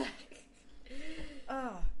 They're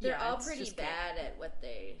Oh, Yeah, all it's pretty just bad at what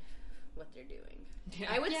they're doing. Yeah.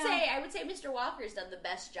 I would Yeah. say Mr. Walker's done the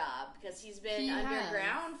best job because he's been He has.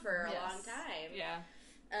 underground for a Yes. long time. Yeah.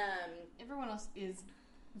 Everyone else is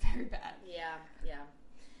very bad. Yeah.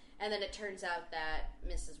 And then it turns out that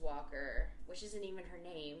Mrs. Walker, which isn't even her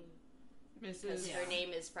name, because Mrs. her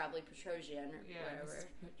name is probably Petrosian or Yeah, whatever,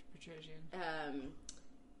 Mrs. Petrosian.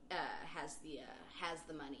 has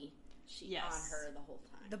the money Yes. on her the whole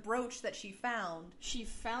time. the brooch that she found. She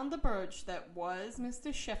found the brooch that was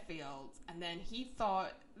Mr. Sheffield's, and then he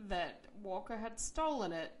thought that Walker had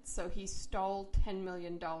stolen it, so he stole $10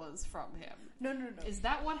 million from him. No. Is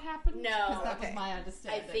that what happened? No. 'Cause that Okay. was my I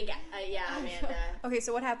understanding. think, yeah, Amanda. Okay,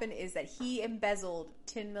 so what happened is that he embezzled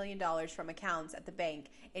 $10 million from accounts at the bank,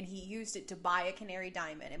 and he used it to buy a canary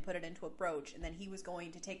diamond and put it into a brooch, and then he was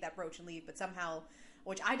going to take that brooch and leave, but somehow,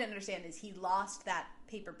 which I didn't understand, is he lost that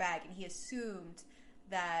paper bag, and he assumed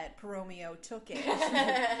that Romeo took it,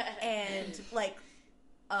 and, like,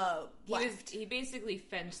 left. He basically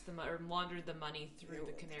fenced the or laundered the money through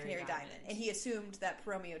the Canary Diamond. and he assumed that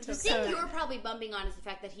Romeo The took thing it. you were probably bumping on is the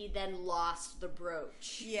fact that he then lost the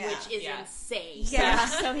brooch, Yeah. which is Yeah. insane. Yeah.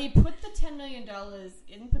 So he put the $10 million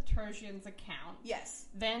in Petrosian's account, Yes.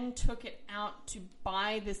 then took it out to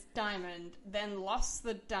buy this diamond, then lost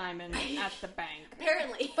the diamond at the bank.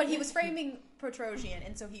 Apparently. But he was framing Petrosian,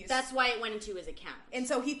 and so he That's why it went into his account. and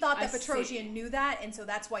so he thought that I Petrosian see. knew that, and so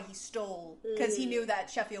that's why he stole, because he knew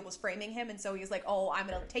that Sheffield was framing him, and so he was like, "Oh, I'm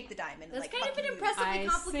gonna take the diamond." That's like, kind of fuck an you. impressively I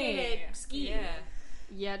complicated see. scheme. Yeah.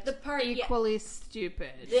 Yet The part- yeah. equally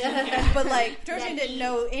stupid. But like, Petrosian That didn't he-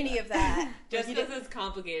 know any of that. Just He because didn't- it's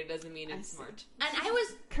complicated doesn't mean it's see. smart. And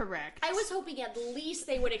Correct. I was hoping at least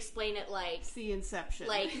they would explain it like See Inception.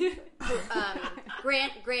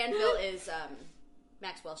 Granville is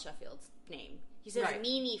Maxwell Sheffield's name. He says Right.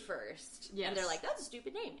 Meanie first, Yes. and they're like, "That's a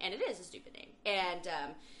stupid name," and it is a stupid name. And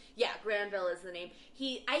yeah, Granville is the name.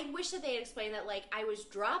 I wish that they had explained that. Like, I was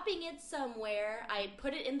dropping it somewhere. I had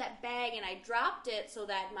put it in that bag, and I dropped it so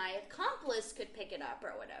that my accomplice could pick it up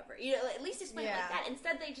or whatever. You know, at least explain it Yeah. like that.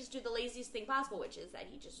 Instead, they just do the laziest thing possible, which is that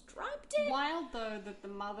he just dropped it. Wild though that the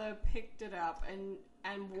mother picked it up and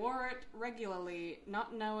wore it regularly,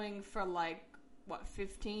 not knowing for like what,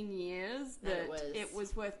 15 years That that it it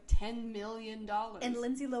was worth $10 million. And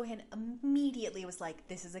Lindsay Lohan immediately was like,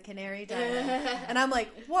 "This is a canary diamond," and I'm like,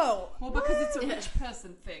 "Whoa!" Well, because it's a rich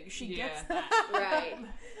person thing. She gets Yeah. that. Right.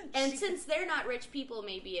 And since they're not rich people,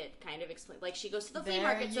 maybe it kind of explains. Like, she goes to the flea There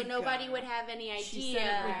market, so you nobody go. would have any idea. She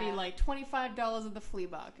said it would be like $25 at the flea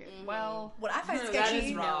market. Well, What I find That sketchy,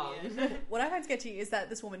 is wrong. what I find sketchy is that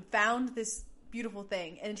this woman found this beautiful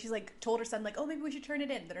thing, and she's like told her son like, "Oh, maybe we should turn it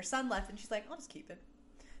in." Then her son left, and she's like, "I'll just keep it."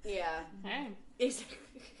 Yeah. Hey. Exactly.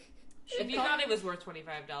 If you thought it was worth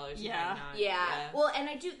 $25, you Yeah. might not. Yeah. Well, and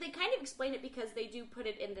they kind of explain it because they do put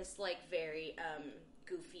it in this, like, very,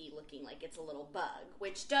 goofy looking, like it's a little bug,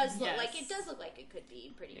 which does look Yes. like, it does look like it could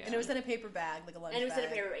be pretty Yeah. And it was in a paper bag, like a lunch And it was bag.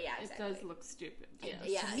 in a paper, yeah, It exactly. does look stupid. Yes.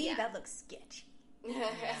 Yeah. To me, that looks sketchy. So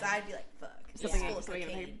I'd be like, "Fuck, it's Something full of in a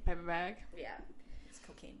cocaine. paper bag. Yeah. It's a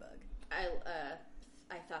cocaine bug."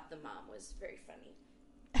 I thought the mom was very funny.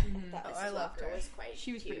 That Oh, Mrs. I loved Walker her. was quite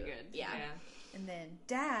She was pretty cute. good. Yeah. And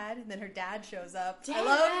then her dad shows up. I Dad!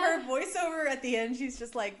 love her voiceover at the end. She's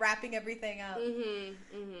just like wrapping everything up.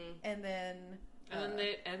 Mm-hmm. Mm-hmm. And then And then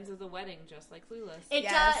it ends with a wedding, just like Clueless. It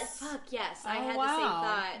Yes. does. Fuck yes. I Oh, had wow. the same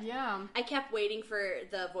thought. Yeah. I kept waiting for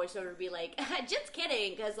the voiceover to be like, just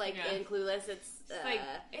kidding, because like Yeah. in Clueless, it's like,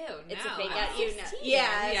 ew, it's now a fake I'm out. You know, 16.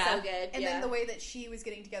 yeah, it's Yeah. so good. and yeah. then the way that she was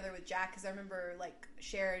getting together with Jack, because I remember like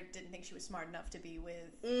Cher didn't think she was smart enough to be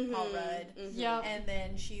with Paul Rudd. Mhm. Yeah. And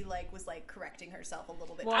then she like was like correcting herself a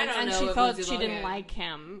little bit. Well, I don't and know she if thought Lindsay she didn't Lohan- like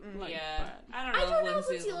him. Like, Yeah. but- I don't I know don't know if if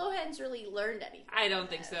Lindsay Lindsay Lohan's really learned anything. I don't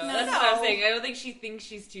think so. No. That's what I'm No. saying. I don't think she thinks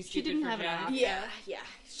she's too stupid didn't for have Jack. enough. Yeah,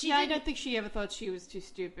 yeah. I don't think she ever thought she was too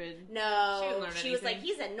stupid. She No, didn't learn she was like,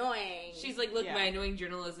 anything. he's annoying. She's like, look, Yeah. my annoying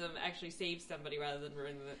journalism actually saved somebody rather than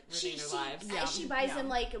ruining their lives. Yeah. She buys Yeah. him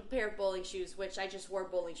like a pair of bowling shoes, which I just wore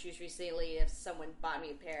bowling shoes recently. If someone bought me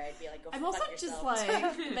a pair, I'd be like, go I'm fuck also yourself.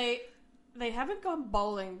 just like they haven't gone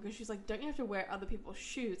bowling because she's like, don't you have to wear other people's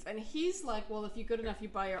shoes? And he's like, well, if you're good enough, you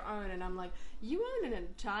buy your own. And I'm like, you own an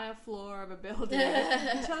entire floor of a building.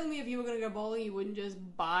 You're telling me if you were going to go bowling, you wouldn't just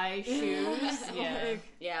buy shoes? Yeah. Like,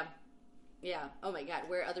 Yeah. Yeah. Oh my god,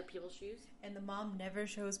 wear other people's shoes? And the mom never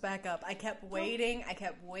shows back up. I kept waiting. Never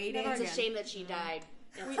It's again. a shame that she died.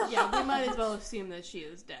 we might as well assume that she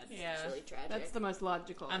is dead. Yeah. It's really tragic. That's the most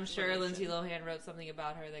logical. I'm sure explanation. Lindsay Lohan wrote something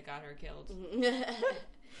about her that got her killed.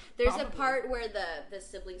 There's Probably. a part where the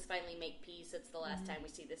siblings finally make peace. It's the last time we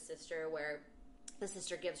see the sister, where the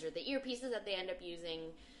sister gives her the earpieces that they end up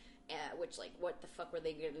using, which, like, what the fuck were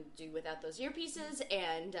they going to do without those earpieces?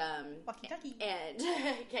 And, Walkie-talkie. and,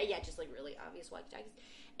 yeah, just, like, really obvious walkie-talkies.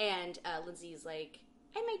 And Lindsay's like,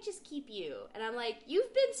 I might just keep you. And I'm like,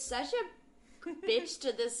 you've been such a bitch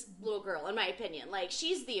to this little girl, in my opinion. Like,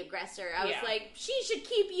 she's the aggressor. I was Yeah. like, she should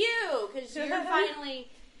keep you, because you're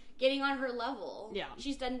finally getting on her level. Yeah.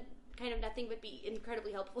 She's done kind of nothing but be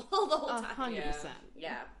incredibly helpful the whole time. 100%.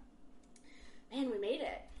 Yeah. Man, we made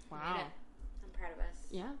it. Wow. Made it. I'm proud of us.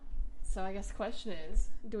 Yeah. So I guess the question is,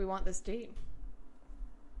 do we want this date?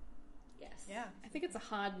 Yes. Yeah. I think it's a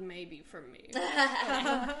hard maybe for me.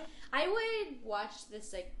 I would watch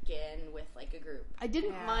this again with, like, a group. I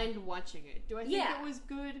didn't Yeah. mind watching it. Do I think Yeah. it was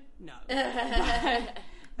good? No. I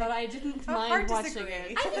But I didn't Hard mind to watching disagree.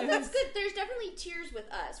 it. think that's good. There's definitely tiers with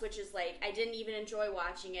us, which is like I didn't even enjoy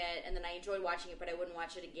watching it, and then I enjoyed watching it, but I wouldn't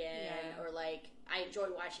watch it again. Yeah. Or like I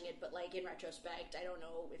enjoyed watching it, but like in retrospect, I don't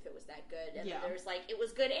know if it was that good. And Yeah. then there's like it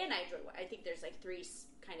was good, and I enjoyed. I think there's like three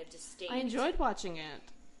kind of distinct. I enjoyed watching it.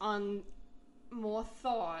 On more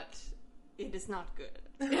thought, it is not good.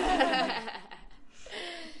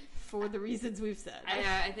 For the reasons we've said.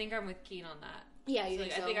 I think I'm with Keen on that. Yeah, you So,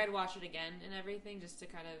 think like, so? I think I'd watch it again and everything just to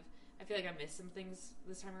kind of. I feel like I missed some things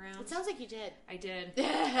this time around. It sounds like you did. I did.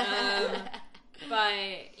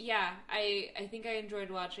 But yeah, I think I enjoyed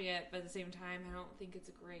watching it, but at the same time, I don't think it's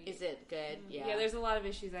great. Is it good? Yeah. Yeah, there's a lot of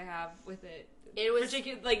issues I have with it. It was-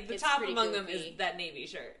 like the it's top pretty among them goofy. is that navy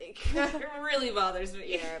shirt. It really bothers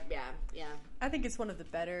me. Yeah. I think it's one of the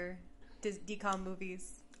better DCOM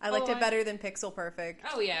movies. I liked Oh, it better than Pixel Perfect.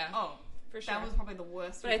 Oh yeah, Oh, for sure. that was probably the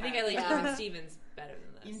worst. But I think I like Yeah. Even Stevens better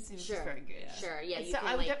than this. It's Sure. very good. Yeah. Sure. Yeah. It's, You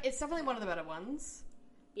can, like, it's definitely one of the better ones.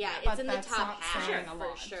 yeah. but It's in the that's top not half saying a for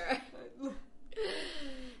lot. sure.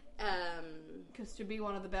 Because to be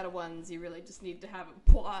one of the better ones, you really just need to have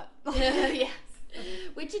a plot. Yes.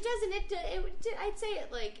 Which it doesn't. I'd say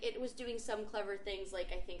it was doing some clever things. Like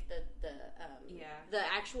I think the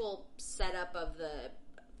actual setup of the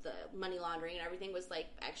money laundering and everything was like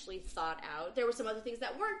actually thought out. There were some other things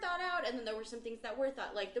that weren't thought out, and then there were some things that were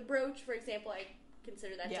thought. Like the brooch, for example, I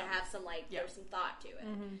consider that Yeah. to have some Yeah. there was some thought to it.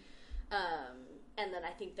 And then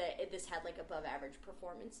I think that this had like above average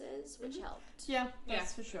performances, which helped. Yeah,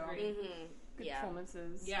 that's Yeah, for sure. agreed. Good Yeah.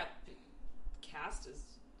 performances. Yeah, cast is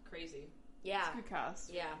crazy. Yeah. Good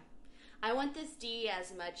cast. Yeah. I want this D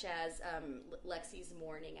as much as Lexi's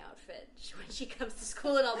morning outfit when she comes to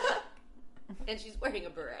school in all black. And she's wearing a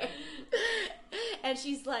beret. And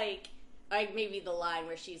she's like maybe the line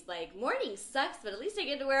where she's like, morning sucks, but at least I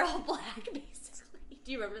get to wear all black, basically.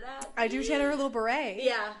 Do you remember that? I do. She had her little beret.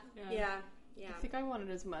 Yeah. Yeah. Yeah. Yeah. I think I wanted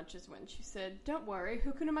as much as when she said, "Don't worry,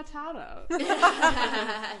 Hakuna Matata."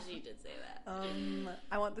 She did say that.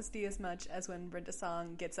 I want this D as much as when Brenda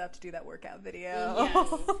Song gets up to do that workout video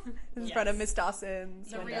Yes. in Yes. front of Miss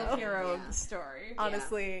Dawson's The window. real hero Yeah. of the story.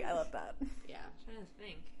 Honestly, I love that. Yeah. I'm trying to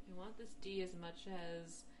think. I want this D as much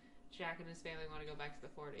as Jack and his family want to go back to the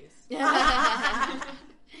 40s.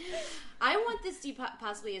 I want this to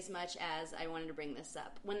possibly as much as I wanted to bring this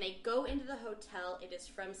up. When they go into the hotel, it is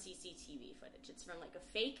from CCTV footage. It's from like a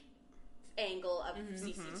fake angle of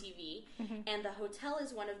CCTV. And the hotel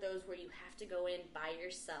is one of those where you have to go in by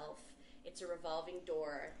yourself. It's a revolving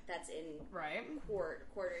door that's in Right.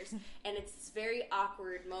 quarters. And it's this very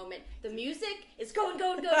awkward moment. The music is going,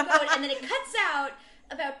 and then it cuts out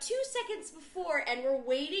about 2 seconds before, and we're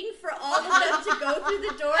waiting for all of them to go through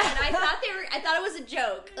the door, and I thought it was a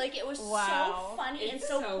joke. Like, it was so funny and It's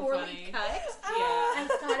so so poorly funny. cut. Yeah.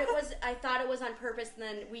 I thought it was on purpose, and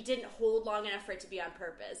then we didn't hold long enough for it to be on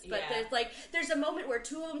purpose. But Yeah. there's a moment where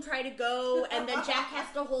two of them try to go, and then Jack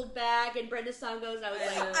has to hold back, and Brenda's song goes. I was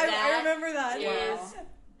like, I that remember that. is It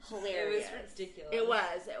hilarious. was ridiculous.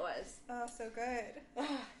 It was. Oh, so good.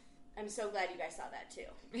 I'm so glad you guys saw that too.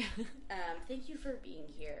 Thank you for being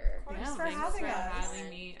here. Thanks Yeah, for Thanks having for us. having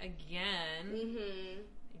me again. Mm-hmm.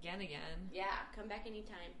 Again. Yeah, come back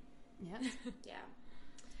anytime. Yes. Yeah.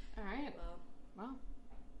 All right. Well,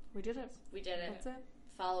 We did it. we did it. That's it.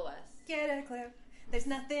 Follow us. Get a clue. There's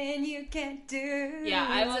nothing you can't do. Yeah,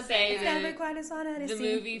 I will say It's never that quite as fun as the it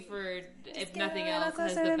movie, for if get nothing a little else,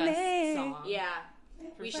 has closer the to best me. song. Yeah.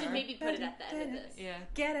 For We sure. should maybe put it at the end of this. Yeah.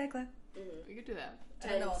 Get a clue. We could do that. I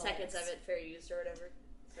don't know 10 all the seconds lyrics. of it, fair use or whatever.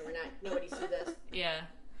 So nobody see this. Yeah.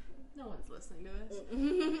 No one's listening to this.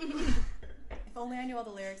 If only I knew all the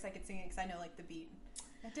lyrics, I could sing it because I know like the beat.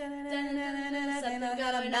 Something Then I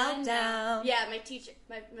got a going on meltdown. Yeah, my teacher,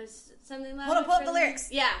 my something loud. Hold on, pull up the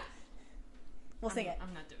lyrics. Yeah. We'll sing it.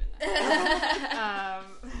 I'm not doing that.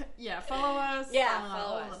 Yeah, follow us. Yeah, on follow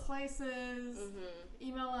all us. the places. Mm-hmm.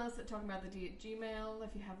 Email us at talkingaboutthed@gmail.com if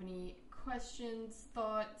you have any questions,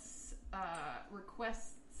 thoughts,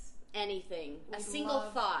 requests. Anything. A We'd single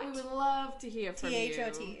love- thought. We would love to hear from you.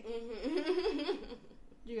 THOT. Mm-hmm.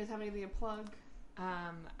 Do you guys have anything to plug?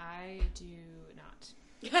 I do not.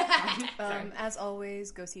 Sorry. As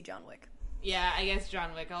always, go see John Wick. Yeah, I guess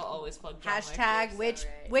John Wick. I'll always plug John Wick. Hashtag Wick,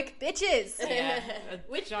 Wick bitches. Yeah,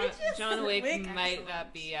 Which John, bitches? John Wick Wick. might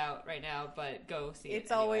not be out right now, but go see it.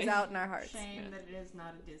 It's always anyway. out in our hearts. Shame that it is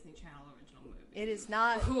not a Disney Channel original movie. It is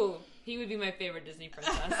not. Cool. He would be my favorite Disney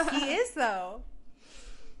princess. He is though.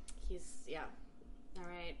 Yeah. All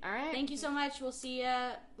right. All right. Thank you so much. We'll see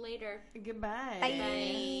you later. Goodbye.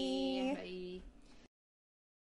 Bye. Bye.